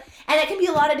moment. Yep. And it can be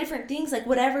a lot of different things, like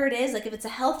whatever it is, like if it's a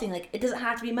health thing, like it doesn't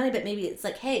have to be money, but maybe it's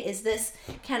like, hey, is this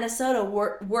can of soda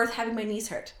worth having my knees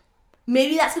hurt?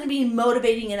 Maybe that's going to be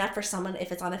motivating enough for someone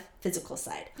if it's on a physical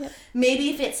side. Yep.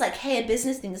 Maybe if it's like, hey, a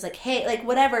business thing is like, hey, like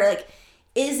whatever, like,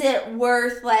 is it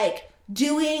worth like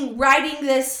writing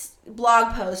this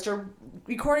blog post or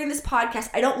recording this podcast?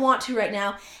 I don't want to right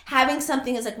now. Having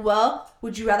something is like, well,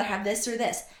 would you rather have this or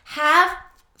this?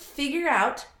 Figure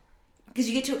out, because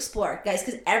you get to explore, guys,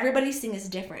 because everybody's thing is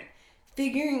different.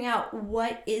 Figuring out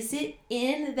what is it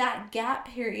in that gap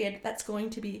period that's going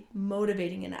to be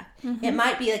motivating enough. Mm-hmm. It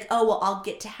might be like, oh, well, I'll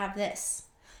get to have this.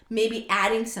 Maybe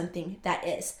adding something that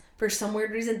is. For some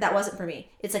weird reason, that wasn't for me.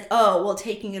 It's like, oh, well,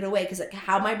 taking it away, because like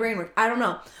how my brain works, I don't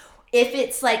know. If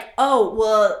it's like, oh,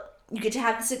 well, you get to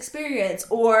have this experience,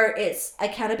 or it's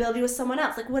accountability with someone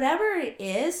else, like whatever it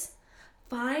is,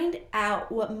 find out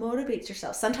what motivates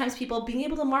yourself. Sometimes people being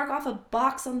able to mark off a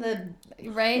box on the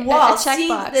wall, a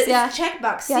checkbox,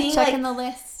 checkbox, seeing checking the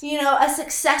list, a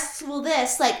successful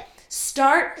this, like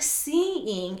start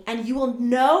seeing, and you will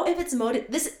know if it's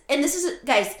this is,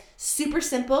 guys, super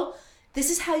simple. This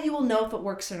is how you will know if it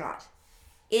works or not.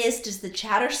 Does the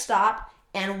chatter stop?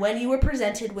 And when you were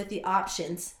presented with the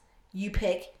options, you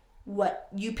pick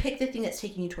the thing that's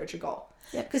taking you towards your goal.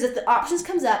 Because if the options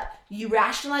comes up, you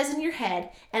rationalize in your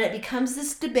head, and it becomes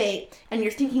this debate, and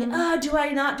you're thinking, do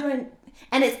I not,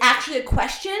 and it's actually a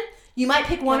question, you might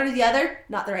pick one or the other,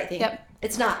 not the right thing.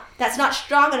 It's not. That's not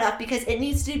strong enough, because it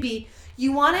needs to be,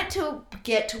 you want it to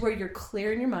get to where you're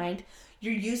clear in your mind,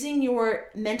 you're using your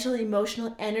mental,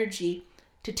 emotional energy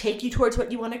to take you towards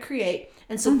what you want to create.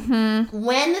 And so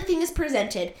when the thing is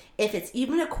presented, if it's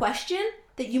even a question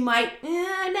that you might,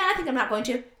 I think I'm not going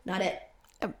to, not it.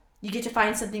 You get to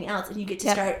find something else, and you get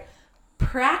to start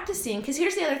practicing. Because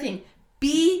here's the other thing.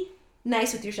 Be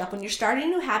nice with yourself. When you're starting a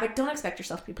new habit, don't expect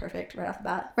yourself to be perfect right off the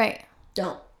bat. Right.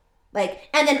 Don't.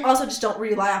 And then also just don't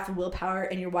rely off of willpower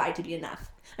and your why to be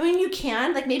enough. I mean, you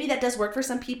can. Maybe that does work for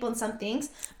some people and some things.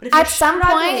 But if at some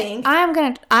point,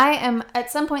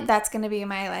 at some point, that's going to be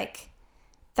my,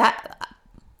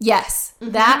 Yes,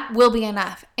 that will be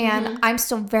enough. And I'm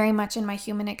still very much in my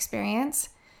human experience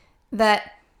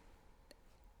that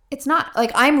it's not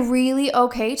like I'm really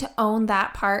okay to own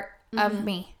that part of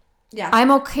me. Yeah.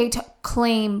 I'm okay to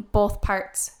claim both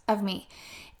parts of me.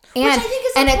 And, Which I think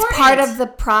is and important. it's part of the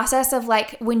process of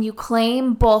like when you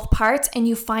claim both parts and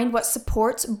you find what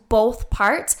supports both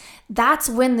parts, that's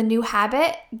when the new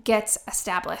habit gets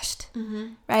established.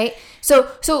 Right?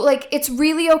 So like it's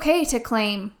really okay to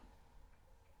claim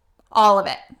all of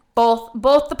it.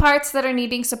 Both the parts that are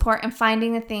needing support and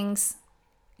finding the things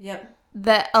Yep.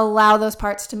 that allow those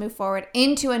parts to move forward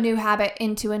into a new habit,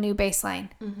 into a new baseline.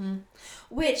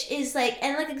 Which is like,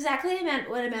 and like exactly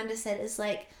what Amanda said is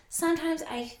like, sometimes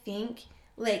I think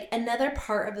like another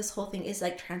part of this whole thing is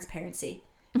like transparency.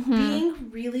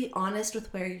 Being really honest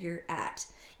with where you're at.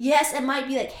 Yes, it might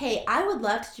be like, hey, I would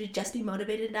love to just be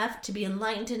motivated enough, to be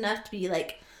enlightened enough, to be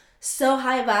like so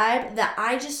high vibe that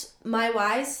my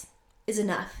whys is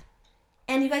enough.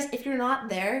 And you guys, if you're not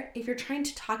there, if you're trying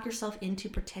to talk yourself into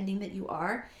pretending that you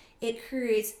are, it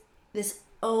creates this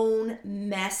own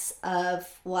mess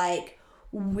of like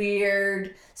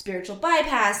weird spiritual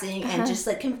bypassing and just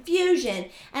like confusion.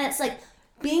 And it's like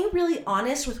being really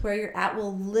honest with where you're at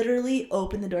will literally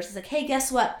open the doors. It's like, hey,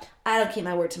 guess what? I don't keep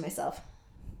my word to myself.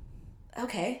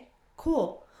 Okay,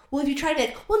 cool. Well, if you try to be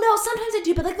like, well, no, sometimes I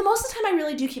do, but like the most of the time I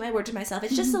really do keep my word to myself.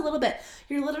 It's just a little bit.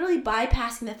 You're literally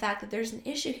bypassing the fact that there's an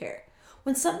issue here.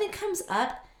 When something comes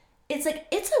up, it's like,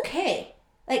 it's okay.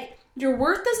 Like, your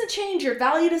worth doesn't change, your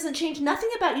value doesn't change, nothing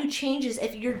about you changes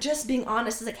if you're just being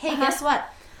honest. It's like, hey, guess what?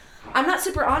 I'm not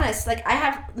super honest. Like, I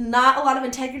have not a lot of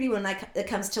integrity when it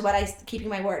comes to keeping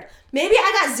my word. Maybe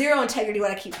I got zero integrity when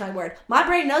I keep my word. My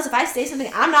brain knows if I say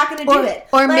something, I'm not going to do it.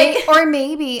 Or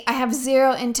maybe I have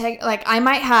zero integrity. Like, I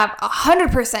might have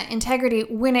 100% integrity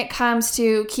when it comes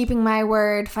to keeping my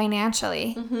word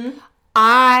financially.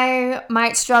 I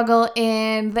might struggle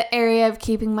in the area of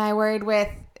keeping my word with,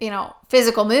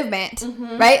 physical movement,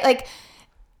 right? Like,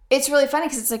 it's really funny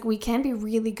because it's like we can be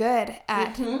really good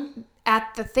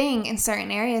at the thing in certain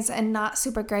areas and not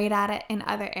super great at it in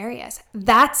other areas.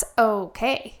 That's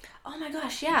okay. Oh my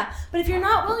gosh, yeah. But if you're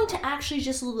not willing to actually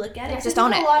just look at it, just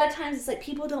own it. A lot of times it's like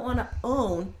people don't want to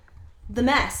own the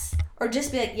mess or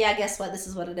just be like, yeah, guess what? This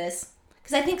is what it is.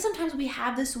 Because I think sometimes we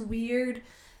have this weird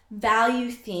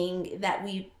value thing that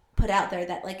we put out there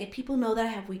that like if people know that I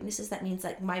have weaknesses, that means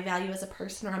like my value as a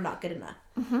person or I'm not good enough.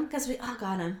 Because we all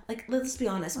got them. Like, let's be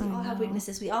honest. We all have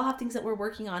weaknesses. We all have things that we're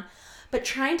working on. But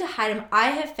trying to hide them, I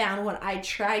have found when I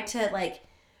try to like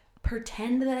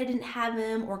pretend that I didn't have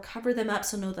them or cover them up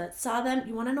so no one that saw them,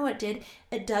 you want to know what it did?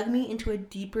 It dug me into a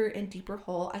deeper and deeper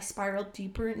hole. I spiraled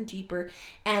deeper and deeper.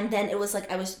 And then it was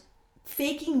like I was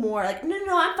faking more. Like, no,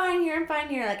 I'm fine here.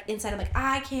 Like inside I'm like,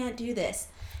 I can't do this.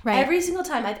 Right. Every single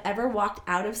time I've ever walked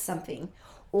out of something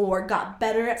or got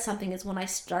better at something is when I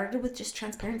started with just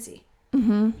transparency.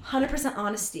 100%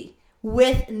 honesty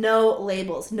with no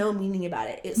labels, no meaning about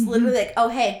it. It's literally like, oh,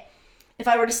 hey, if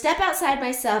I were to step outside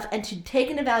myself and to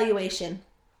take an evaluation,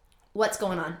 what's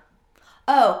going on?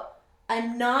 Oh,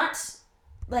 I'm not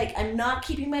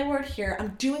keeping my word here.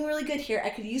 I'm doing really good here. I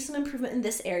could use some improvement in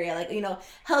this area. Like,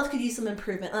 health could use some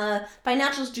improvement.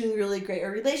 Financial's doing really great.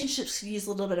 Or relationships could use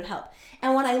a little bit of help.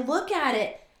 And when I look at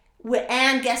it,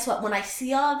 and guess what? When I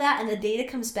see all of that and the data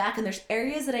comes back and there's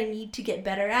areas that I need to get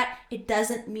better at, it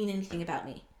doesn't mean anything about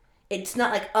me. It's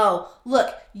not like, oh,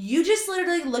 look, you just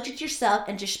literally looked at yourself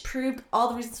and just proved all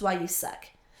the reasons why you suck.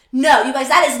 No, you guys,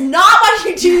 that is not why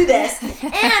you do this. And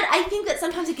I think that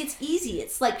sometimes it gets easy.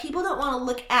 It's like people don't want to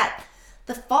look at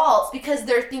the faults because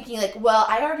they're thinking like, well,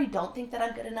 I already don't think that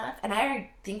I'm good enough. And I already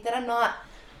think that I'm not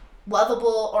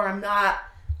lovable or I'm not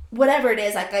whatever it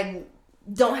is. Like I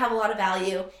don't have a lot of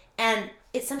value. And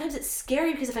sometimes it's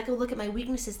scary because if I go look at my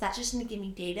weaknesses, that's just going to give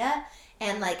me data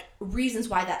and like reasons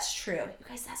why that's true. You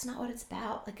guys, that's not what it's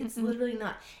about. Like it's literally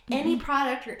not. Any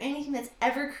product or anything that's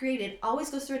ever created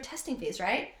always goes through a testing phase,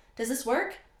 right? Does this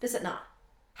work? Does it not?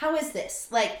 How is this?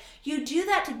 Like you do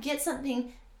that to get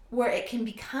something where it can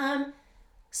become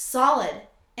solid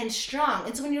and strong.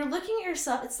 And so when you're looking at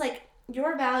yourself, it's like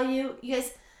your value, you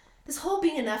guys, this whole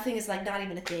being enough thing is like not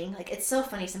even a thing. Like it's so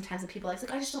funny sometimes when people are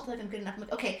like, I just don't feel like I'm good enough. I'm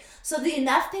like, okay, so the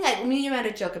enough thing, me and you had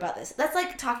a joke about this. That's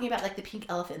like talking about like the pink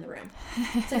elephant in the room.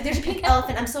 It's like there's a pink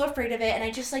elephant, I'm so afraid of it, and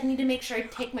I just like need to make sure I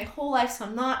take my whole life so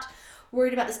I'm not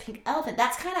worried about this pink elephant.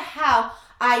 That's kind of how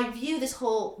I view this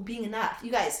whole being enough.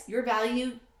 You guys, your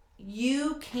value,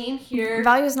 you came here. Your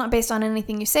value is not based on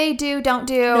anything you say, do, don't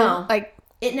do. No. Like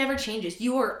it never changes.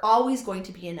 You are always going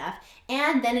to be enough.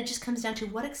 And then it just comes down to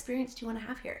what experience do you want to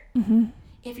have here?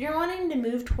 if you're wanting to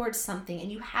move towards something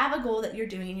and you have a goal that you're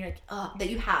doing and you're like, that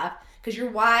you have, because your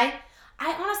why,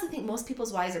 I honestly think most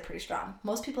people's whys are pretty strong.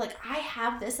 Most people like, I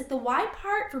have this. Like the why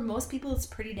part for most people is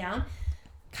pretty down,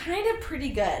 kind of pretty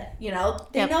good. You know,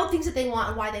 they know things that they want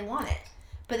and why they want it.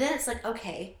 But then it's like,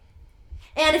 okay.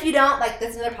 And if you don't, like,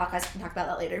 that's another podcast, we can talk about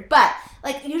that later. But,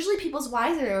 like, usually people's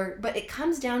whys are, but it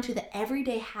comes down to the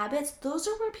everyday habits. Those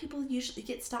are where people usually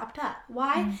get stopped up.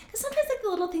 Why? Because sometimes, like, the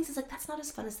little things, it's like, that's not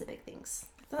as fun as the big things.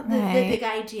 It's not the big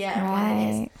idea of what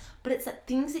it is. But it's the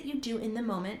things that you do in the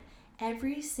moment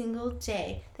every single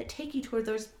day that take you toward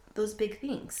those big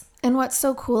things. And what's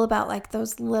so cool about, like,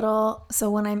 those little, so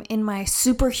when I'm in my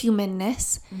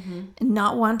superhumanness,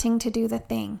 not wanting to do the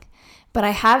thing, but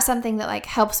I have something that like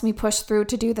helps me push through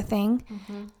to do the thing.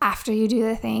 After you do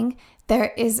the thing,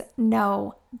 there is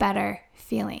no better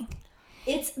feeling.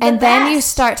 It's then you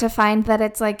start to find that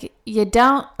it's like you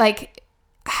don't like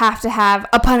have to have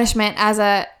a punishment as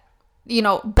a, you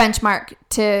know, benchmark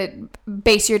to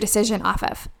base your decision off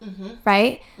of,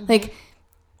 right? Like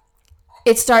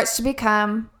it starts to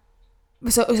become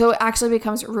so it actually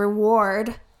becomes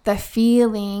reward. The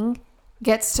feeling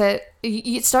gets to,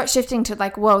 you start shifting to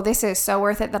like, whoa, this is so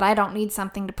worth it that I don't need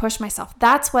something to push myself.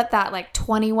 That's what that like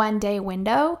 21 day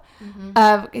window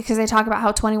of, because they talk about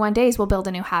how 21 days will build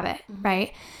a new habit,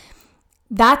 right?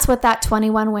 That's what that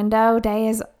 21 window day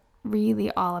is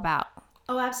really all about.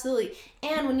 Oh, absolutely.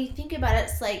 And when you think about it,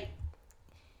 it's like,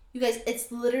 you guys,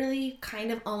 it's literally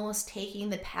kind of almost taking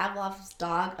the Pavlov's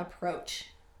dog approach.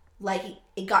 Like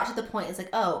it got to the point, it's like,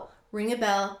 oh, ring a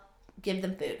bell, give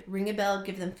them food. Ring a bell,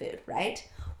 give them food, right?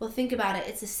 Well, think about it.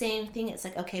 It's the same thing. It's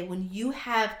like, okay, when you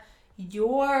have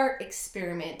your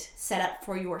experiment set up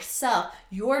for yourself,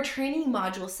 your training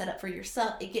module set up for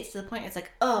yourself, it gets to the point, it's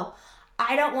like, oh,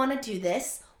 I don't want to do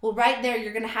this. Well, right there,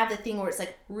 you're going to have the thing where it's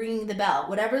like ringing the bell.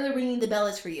 Whatever the ringing the bell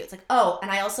is for you. It's like, oh, and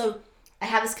I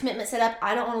have this commitment set up.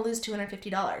 I don't want to lose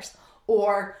 $250.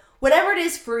 Or whatever it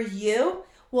is for you.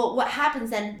 Well, what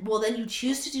happens then? Well, then you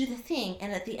choose to do the thing,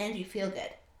 and at the end, you feel good.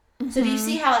 So do you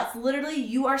see how it's literally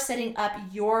you are setting up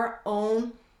your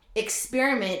own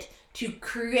experiment to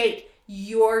create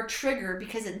your trigger,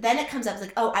 because then it comes up, it's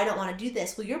like, oh, I don't want to do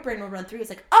this. Well, your brain will run through. It's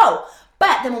like, oh,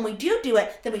 but then when we do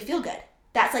it, then we feel good.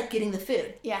 That's like getting the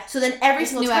food. Yeah. So then every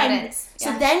single time. Evidence.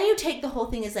 So then you take the whole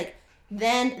thing as like,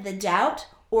 then the doubt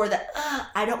or the,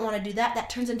 I don't want to do that,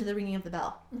 that turns into the ringing of the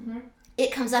bell.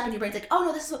 It comes up and your brain's like, oh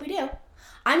no, this is what we do.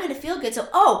 I'm going to feel good.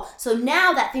 So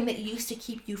now that thing that used to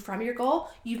keep you from your goal,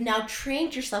 you've now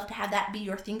trained yourself to have that be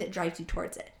your thing that drives you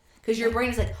towards it. Because your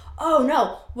brain is like, oh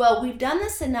no, well, we've done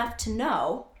this enough to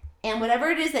know, and whatever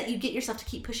it is that you get yourself to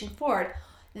keep pushing forward,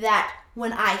 that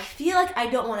when I feel like I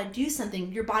don't want to do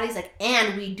something, your body's like,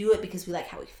 and we do it because we like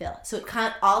how we feel. So it kind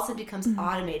of all of a sudden becomes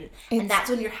automated. And that's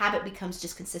when your habit becomes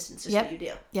just consistent. It's just what you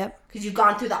do. Because you've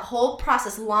gone through that whole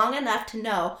process long enough to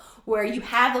know where you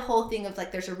have the whole thing of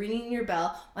like, there's a ringing in your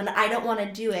bell. When I don't want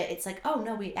to do it, it's like, oh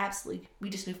no, we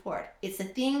just move forward. It's the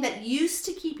thing that used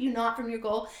to keep you not from your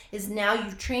goal is now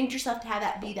you've trained yourself to have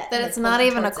that be that. That it's not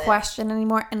even a question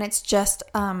anymore. And it's just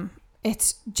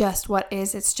what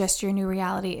is. It's just your new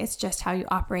reality. It's just how you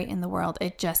operate in the world.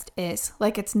 It just is.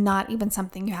 Like, it's not even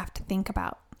something you have to think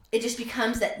about. It just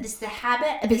becomes that this is the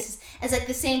habit. It's like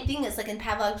the same thing as like in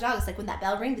Pavlov's dog. It's like when that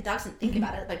bell rings, the dogs didn't think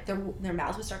about it. Like their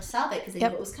mouths would start to salivate because they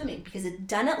knew it was coming, because it's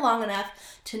done it long enough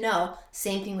to know.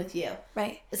 Same thing with you.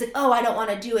 Right. It's like, oh, I don't want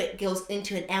to do it. Goes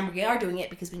into an and we are doing it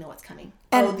because we know what's coming.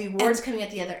 And the word's coming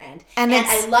at the other end. And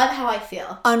I love how I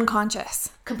feel.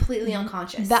 Unconscious. Completely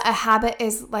unconscious. That a habit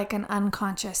is like an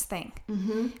unconscious thing.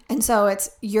 And so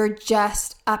you're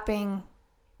just upping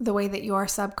the way that your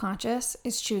subconscious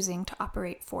is choosing to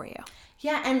operate for you.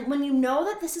 Yeah, and when you know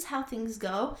that this is how things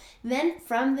go, then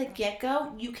from the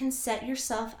get-go, you can set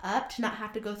yourself up to not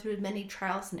have to go through many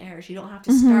trials and errors. You don't have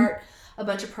to start a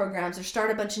bunch of programs or start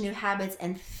a bunch of new habits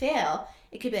and fail.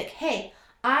 It could be like, hey,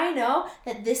 I know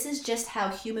that this is just how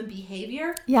human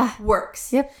behavior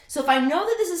works. So if I know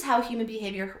that this is how human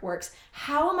behavior works,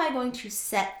 how am I going to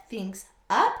set things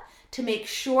up to make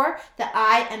sure that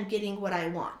I am getting what I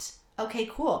want? Okay,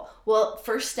 cool. Well,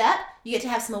 first step, you get to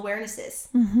have some awarenesses.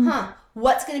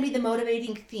 What's going to be the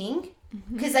motivating thing?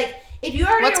 Because like, if you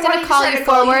already what's going to call you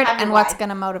forward and what's going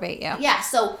to motivate you? Yeah.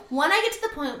 So when I get to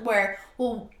the point where,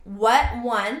 well, what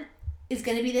one is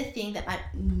going to be the thing that might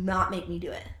not make me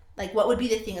do it? Like, what would be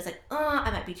the thing? It's like,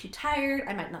 I might be too tired.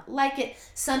 I might not like it.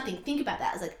 Something. Think about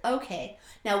that. It's like, okay,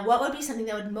 now what would be something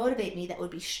that would motivate me that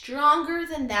would be stronger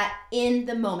than that in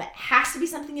the moment? It has to be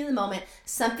something in the moment,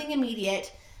 something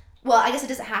immediate. Well, I guess it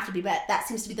doesn't have to be, but that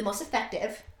seems to be the most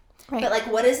effective. Right. But,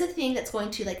 like, what is the thing that's going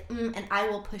to, like, and I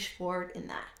will push forward in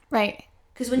that? Right.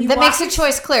 Because when you that makes a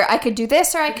choice clear. I could do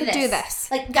this or I could do this.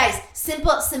 Like, guys,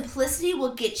 simplicity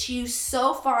will get you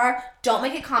so far. Don't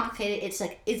make it complicated. It's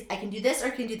like, I can do this or I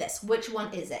can do this. Which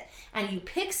one is it? And you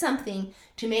pick something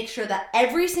to make sure that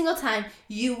every single time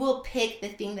you will pick the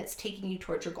thing that's taking you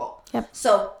towards your goal. Yep.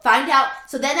 So find out.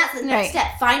 So then that's the next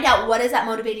step. Find out what is that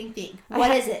motivating thing. What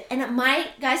is it? And it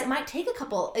might take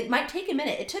it might take a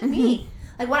minute. It took me.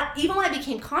 Like, even when I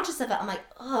became conscious of it, I'm like,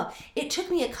 it took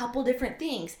me a couple different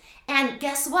things. And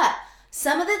guess what?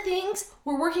 Some of the things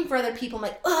were working for other people. I'm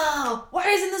like, why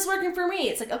isn't this working for me?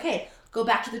 It's like, okay, go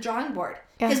back to the drawing board.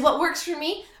 Because what works for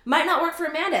me might not work for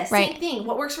Amanda. Same thing.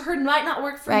 What works for her might not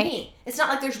work for me. It's not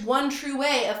like there's one true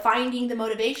way of finding the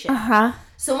motivation.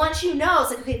 So once you know, it's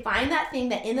like, okay, find that thing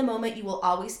that in the moment you will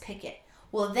always pick it.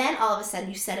 Well, then all of a sudden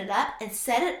you set it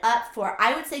up for,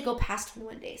 I would say, go past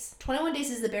 21 days. 21 days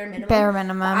is the bare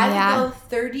minimum. I would go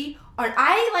 30, or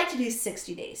I like to do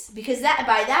 60 days because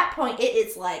by that point it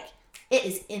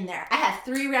is in there. I have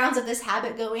 3 rounds of this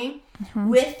habit going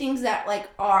with things that like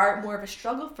are more of a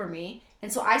struggle for me.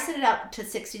 And so I set it up to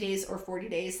 60 days or 40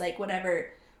 days, like whatever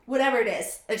it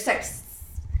is. Sorry,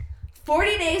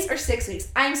 40 days or 6 weeks.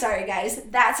 I'm sorry, guys.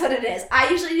 That's what it is. I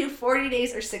usually do 40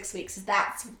 days or 6 weeks.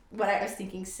 That's what I was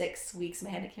thinking, 6 weeks. In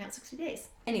my head, it came out 60 days.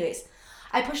 Anyways,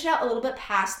 I pushed it out a little bit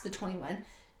past the 21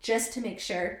 just to make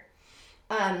sure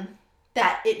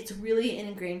that it's really an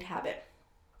ingrained habit.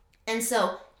 And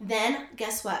so then,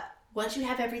 guess what? Once you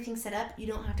have everything set up, you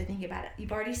don't have to think about it.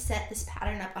 You've already set this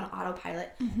pattern up on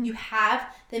autopilot. You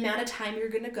have the amount of time you're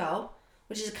going to go,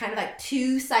 which is kind of like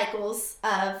 2 cycles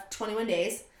of 21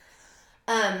 days.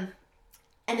 And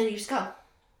then you just go.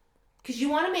 Because you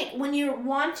want to make, when you're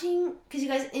wanting, because you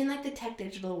guys, in like the tech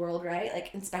digital world, right?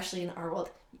 Like, especially in our world,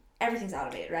 everything's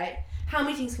automated, right? How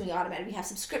many things can we automate? We have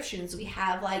subscriptions. We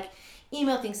have like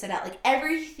email things set out. Like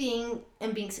everything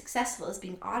and being successful is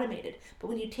being automated. But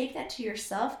when you take that to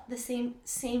yourself, the same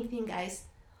thing, guys.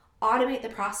 Automate the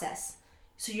process.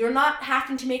 So you're not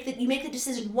having to you make the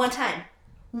decision one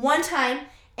time.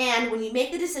 And when you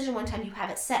make the decision one time, you have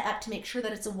it set up to make sure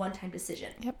that it's a one-time decision.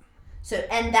 Yep. So,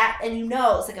 and you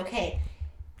know, it's like, okay,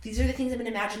 these are the things I'm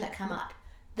going to imagine that come up.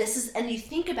 And you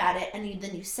think about it, and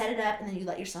then you set it up, and then you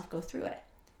let yourself go through it.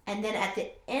 And then at the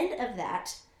end of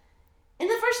that, in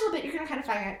the first little bit, you're going to kind of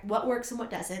find out what works and what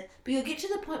doesn't. But you'll get to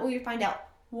the point where you find out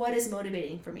what is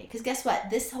motivating for me. Because guess what?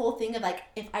 This whole thing of like,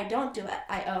 if I don't do it,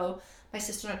 I owe my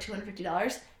sister-in-law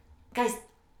 $250. Guys,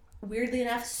 weirdly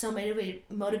enough, so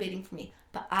motivating for me.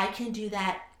 But I can do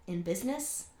that in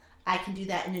business. I can do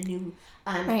that in a new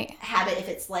habit if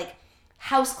it's like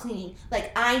house cleaning.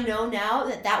 Like, I know now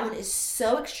that one is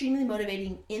so extremely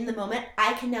motivating in the moment.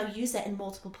 I can now use that in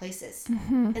multiple places.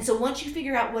 And so once you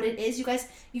figure out what it is, you guys,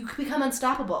 you become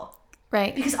unstoppable.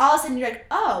 Right. Because all of a sudden you're like,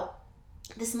 oh,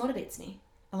 this motivates me.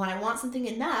 And when I want something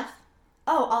enough,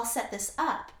 I'll set this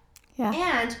up. Yeah.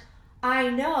 And I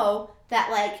know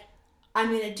that like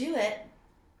I'm going to do it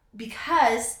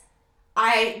because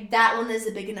that one is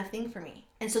a big enough thing for me.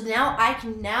 And so now I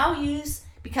can use,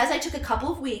 because I took a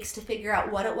couple of weeks to figure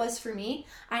out what it was for me,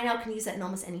 I now can use that in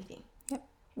almost anything. Yep.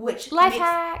 Which a life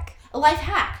hack.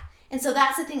 And so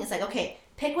that's the thing. It's like, okay,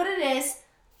 pick what it is,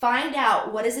 find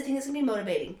out what is the thing that's going to be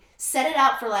motivating, set it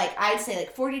out for like, I'd say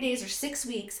like 40 days or 6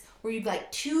 weeks, where you've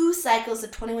like 2 cycles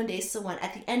of 21 days to one.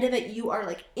 At the end of it, you are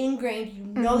like ingrained, you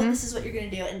know that this is what you're going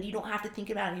to do, and you don't have to think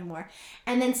about it anymore.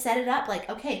 And then set it up like,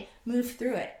 okay, move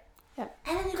through it. Yep.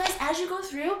 And then you guys, as you go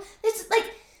through, it's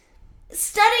like,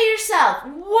 study yourself.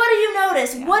 What do you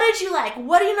notice? Yeah. What did you like?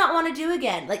 What do you not want to do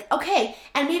again? Like, okay,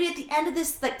 and maybe at the end of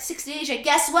this, like 60 days, like,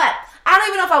 guess what? I don't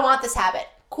even know if I want this habit.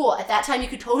 Cool. At that time, you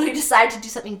could totally decide to do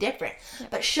something different. Yep.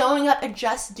 But showing up and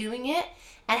just doing it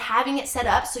and having it set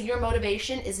up so your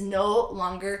motivation is no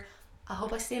longer, I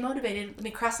hope I stay motivated. Let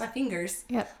me cross my fingers.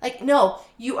 Yep. Like, no,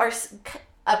 you are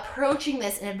approaching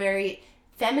this in a very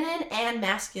feminine and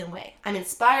masculine way. I'm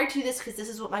inspired to this because this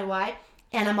is what my why,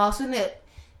 and I'm also going to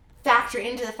factor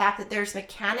into the fact that there's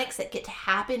mechanics that get to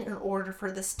happen in order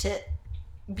for this to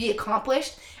be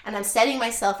accomplished, and I'm setting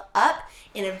myself up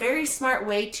in a very smart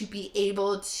way to be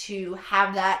able to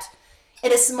have that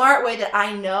in a smart way that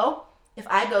I know if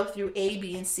I go through A,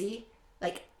 B, and C,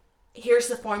 like, here's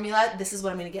the formula, this is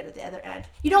what I'm going to get at the other end.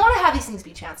 You don't want to have these things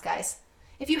be chance, guys.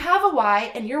 If you have a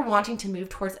why and you're wanting to move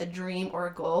towards a dream or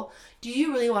a goal, do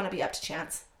you really want to be up to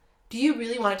chance? Do you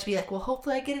really want it to be like, well,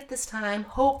 hopefully I get it this time,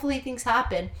 hopefully things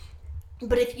happen?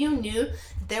 But if you knew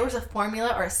that there was a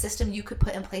formula or a system you could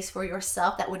put in place for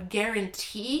yourself that would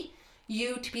guarantee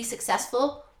you to be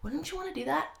successful, wouldn't you want to do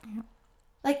that? Yeah.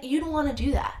 Like, you'd want to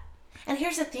do that. And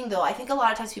here's the thing, though. I think a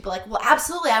lot of times people are like, well,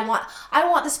 absolutely, I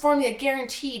want this formula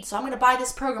guaranteed, so I'm going to buy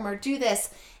this program or do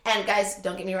this. And guys,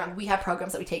 don't get me wrong. We have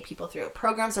programs that we take people through.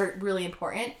 Programs are really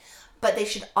important, but they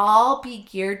should all be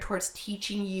geared towards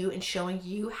teaching you and showing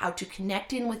you how to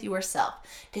connect in with yourself,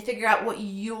 to figure out what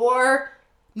your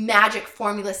magic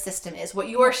formula system is, what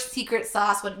your secret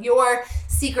sauce, what your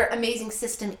secret amazing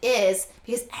system is,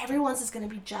 because everyone's is going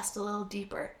to be just a little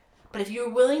deeper. But if you're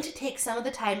willing to take some of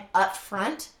the time up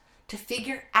front to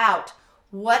figure out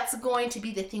what's going to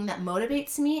be the thing that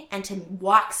motivates me and to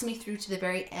walks me through to the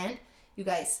very end, you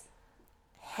guys,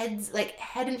 head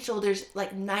and shoulders,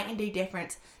 like night and day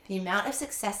difference. The amount of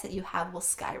success that you have will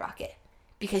skyrocket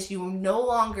because you no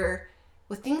longer,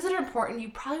 with things that are important, you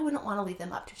probably wouldn't want to leave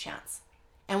them up to chance.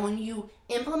 And when you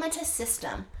implement a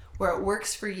system where it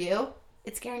works for you,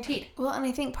 it's guaranteed. Well, and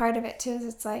I think part of it too is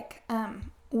it's like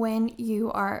when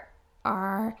you are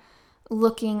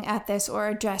looking at this or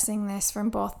addressing this from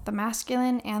both the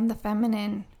masculine and the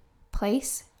feminine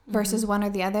place versus one or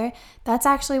the other, that's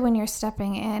actually when you're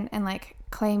stepping in and like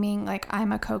claiming like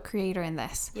I'm a co-creator in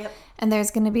this. Yep. And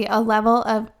there's going to be a level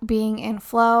of being in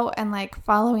flow and like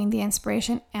following the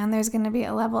inspiration, and there's going to be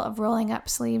a level of rolling up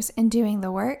sleeves and doing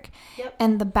the work. Yep.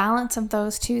 And the balance of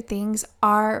those two things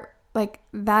are like,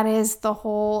 that is the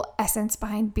whole essence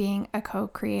behind being a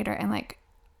co-creator. And like,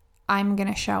 I'm going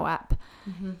to show up.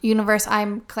 Universe,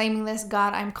 I'm claiming this.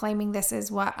 God, I'm claiming this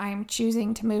is what I'm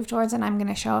choosing to move towards, and I'm going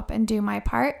to show up and do my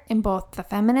part in both the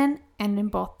feminine and in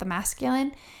both the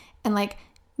masculine, and like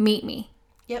meet me.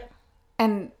 Yep.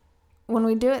 And when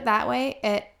we do it that way,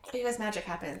 you guys, magic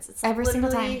happens. It's every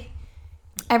single time.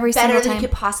 better Single than time. you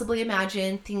could possibly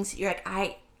imagine. Things you're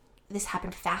like, this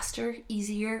happened faster,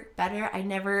 easier, better. I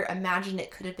never imagined it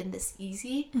could have been this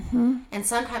easy. And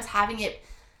sometimes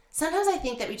sometimes I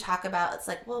think that we talk about, it's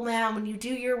like, well, man, when you do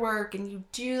your work and you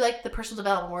do like the personal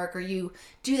development work or you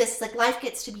do this, it's like life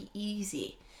gets to be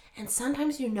easy. And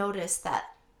sometimes you notice that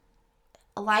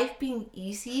life being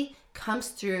easy comes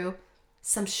through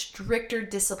some stricter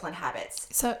discipline habits.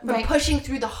 So from pushing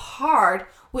through the hard,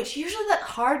 which usually that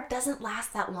hard doesn't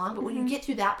last that long. But when you get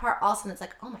through that part, all of a sudden it's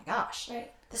like, oh my gosh,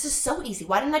 this is so easy.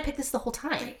 Why didn't I pick this the whole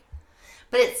time?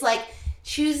 But it's like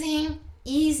choosing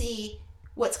easy,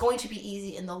 what's going to be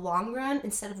easy in the long run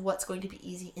instead of what's going to be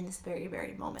easy in this very,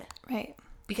 very moment. Right.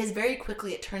 Because very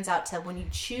quickly it turns out to when you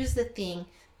choose the thing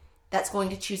that's going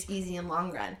to choose easy in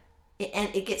long run,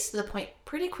 it gets to the point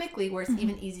pretty quickly where it's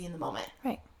even easy in the moment.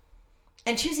 Right.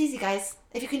 And choose easy, guys.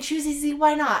 If you can choose easy,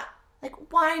 why not? Like,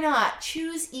 why not?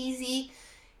 Choose easy.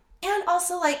 And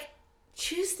also, like,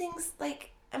 choose things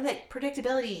like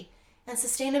predictability and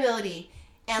sustainability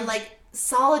and, like,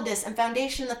 solidness and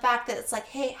foundation. The fact that it's like,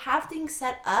 hey, have things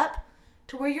set up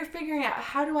to where you're figuring out,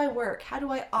 how do I work? How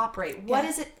do I operate? What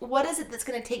is it that's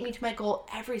going to take me to my goal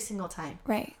every single time?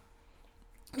 Right.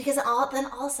 Because all of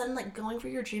a sudden, like, going for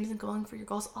your dreams and going for your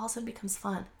goals all of a sudden becomes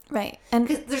fun. Right. And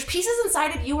because there's pieces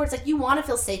inside of you where it's like you want to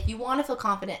feel safe, you want to feel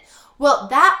confident. Well,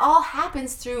 that all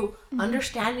happens through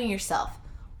understanding yourself.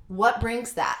 What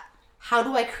brings that? How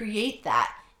do I create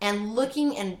that? And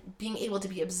looking and being able to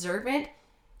be observant,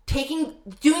 doing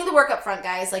the work up front,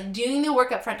 guys. Like, doing the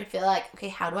work up front to feel like, okay,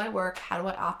 how do I work? How do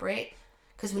I operate?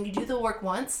 Because when you do the work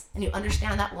once and you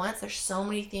understand that once, there's so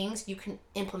many things you can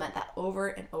implement that over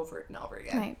and over and over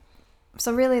again. Right.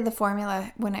 So really the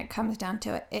formula, when it comes down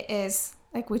to it, it is,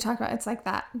 like we talked about, it's like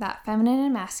that feminine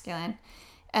and masculine.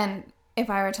 And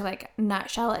if I were to like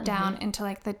nutshell it down into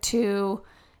like the two,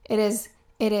 it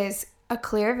is a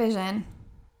clear vision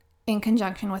in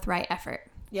conjunction with right effort.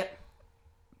 Yep.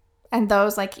 And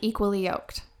those like equally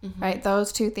yoked, right?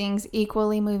 Those two things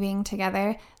equally moving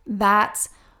together. That's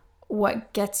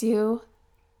what gets you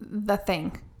the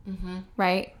thing,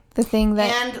 right? The thing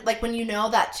that... And, like, when you know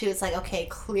that, too, it's like, okay,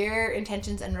 clear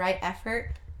intentions and right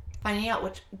effort, finding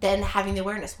out then having the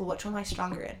awareness, well, which one am I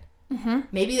stronger in?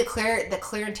 Maybe the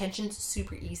clear intentions is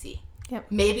super easy. Yep.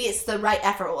 Maybe it's the right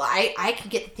effort. Well, I can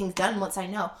get the things done once I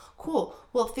know. Cool.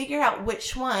 Well, figure out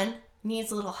which one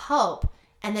needs a little help,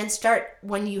 and then start,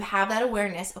 when you have that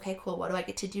awareness, okay, cool, what do I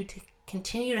get to do to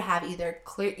continue to have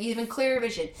even clearer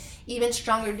vision, even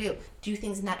stronger do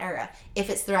things in that era. If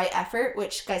it's the right effort,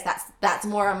 which, guys, that's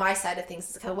more on my side of things.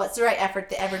 It's okay, what's the right effort,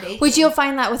 the everyday Which thing? you'll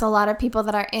find that with a lot of people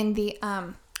that are in the,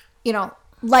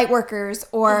 light workers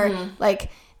or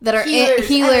like that are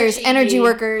healers, energy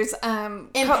workers,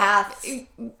 empaths.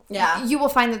 Yeah. You will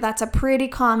find that that's a pretty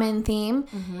common theme,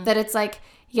 that it's like,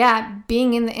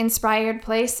 being in the inspired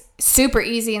place, super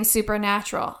easy and super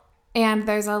natural. And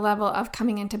there's a level of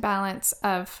coming into balance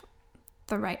of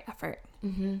the right effort.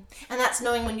 And that's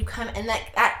knowing when you come, and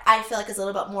that I feel like is a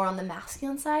little bit more on the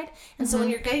masculine side. And so when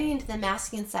you're getting into the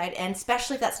masculine side, and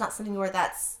especially if that's not something where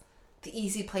that's the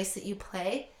easy place that you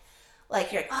play,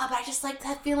 like you're like, oh, but I just like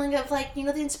that feeling of like, you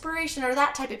know, the inspiration or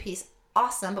that type of piece.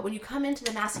 Awesome. But when you come into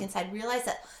the masculine side, realize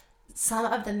that some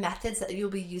of the methods that you'll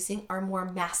be using are more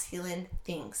masculine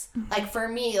things. Like for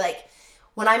me, like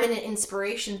when I'm in an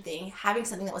inspiration thing, having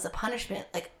something that was a punishment,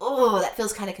 like, oh, that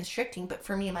feels kind of constricting. But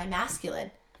for me, my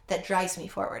masculine, that drives me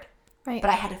forward. Right.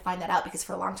 But I had to find that out because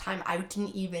for a long time, I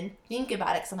didn't even think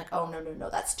about it because I'm like, oh, no,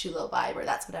 that's too low vibe or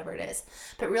that's whatever it is.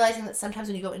 But realizing that sometimes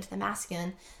when you go into the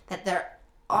masculine, that there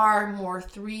are more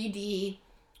 3D,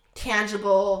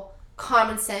 tangible,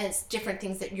 common sense, different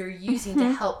things that you're using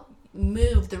to help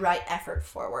move the right effort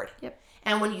forward. Yep.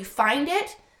 And when you find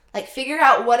it, like figure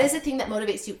out what is the thing that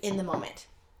motivates you in the moment.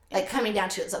 Like coming down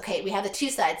to it is, okay, we have the two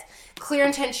sides, clear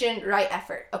intention, right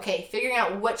effort. Okay, figuring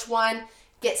out which one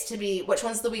gets to be, which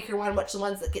one's the weaker one, which the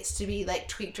ones that gets to be like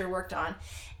tweaked or worked on.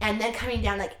 And then coming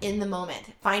down like in the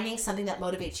moment, finding something that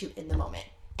motivates you in the moment.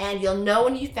 And you'll know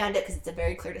when you found it because it's a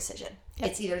very clear decision. Yep.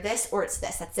 It's either this or it's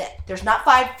this. That's it. There's not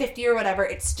 550 or whatever.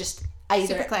 It's just I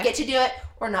either get to do it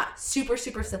or not. Super,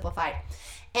 super simplified.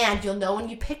 And you'll know when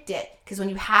you picked it because when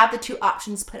you have the two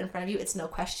options put in front of you, it's no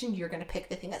question you're going to pick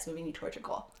the thing that's moving you towards your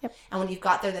goal. Yep. And when you've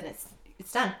got there, then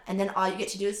it's done. And then all you get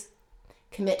to do is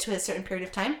commit to a certain period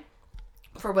of time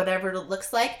for whatever it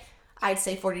looks like. I'd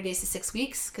say 40 days to 6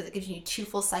 weeks because it gives you 2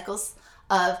 full cycles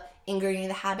of ingraining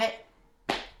the habit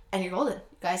and you're golden.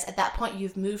 Guys, at that point,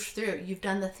 you've moved through. You've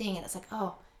done the thing and it's like,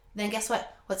 oh, then guess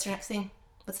what? What's your next thing?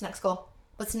 What's the next goal?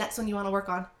 What's the next one you want to work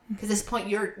on? Because at this point,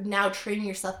 you're now training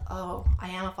yourself. Oh, I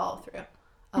am a follow through.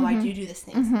 Oh, I do this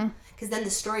thing. Because then the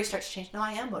story starts to change. No,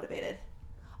 I am motivated.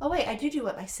 Oh, wait, I do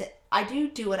what I say. I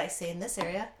do what I say in this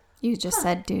area. You just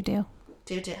said do.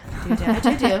 I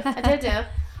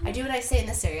do what I say in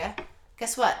this area.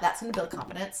 Guess what? That's going to build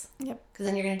confidence. Yep. Because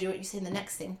then you're going to do what you say in the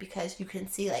next thing because you can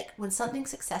see like when something's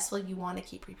successful, you want to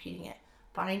keep repeating it.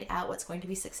 Find out what's going to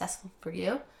be successful for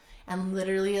you. And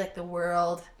literally like the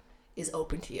world is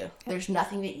open to you. Yep. There's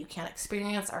nothing that you can't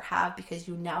experience or have because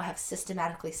you now have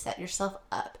systematically set yourself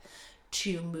up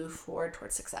to move forward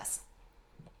towards success.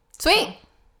 Sweet.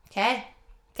 So, okay,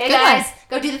 Good guys, one.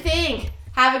 go do the thing.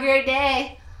 Have a great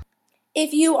day.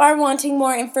 If you are wanting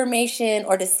more information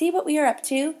or to see what we are up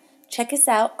to, check us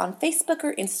out on Facebook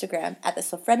or Instagram at the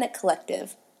Sofrednik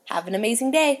Collective. Have an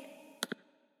amazing day.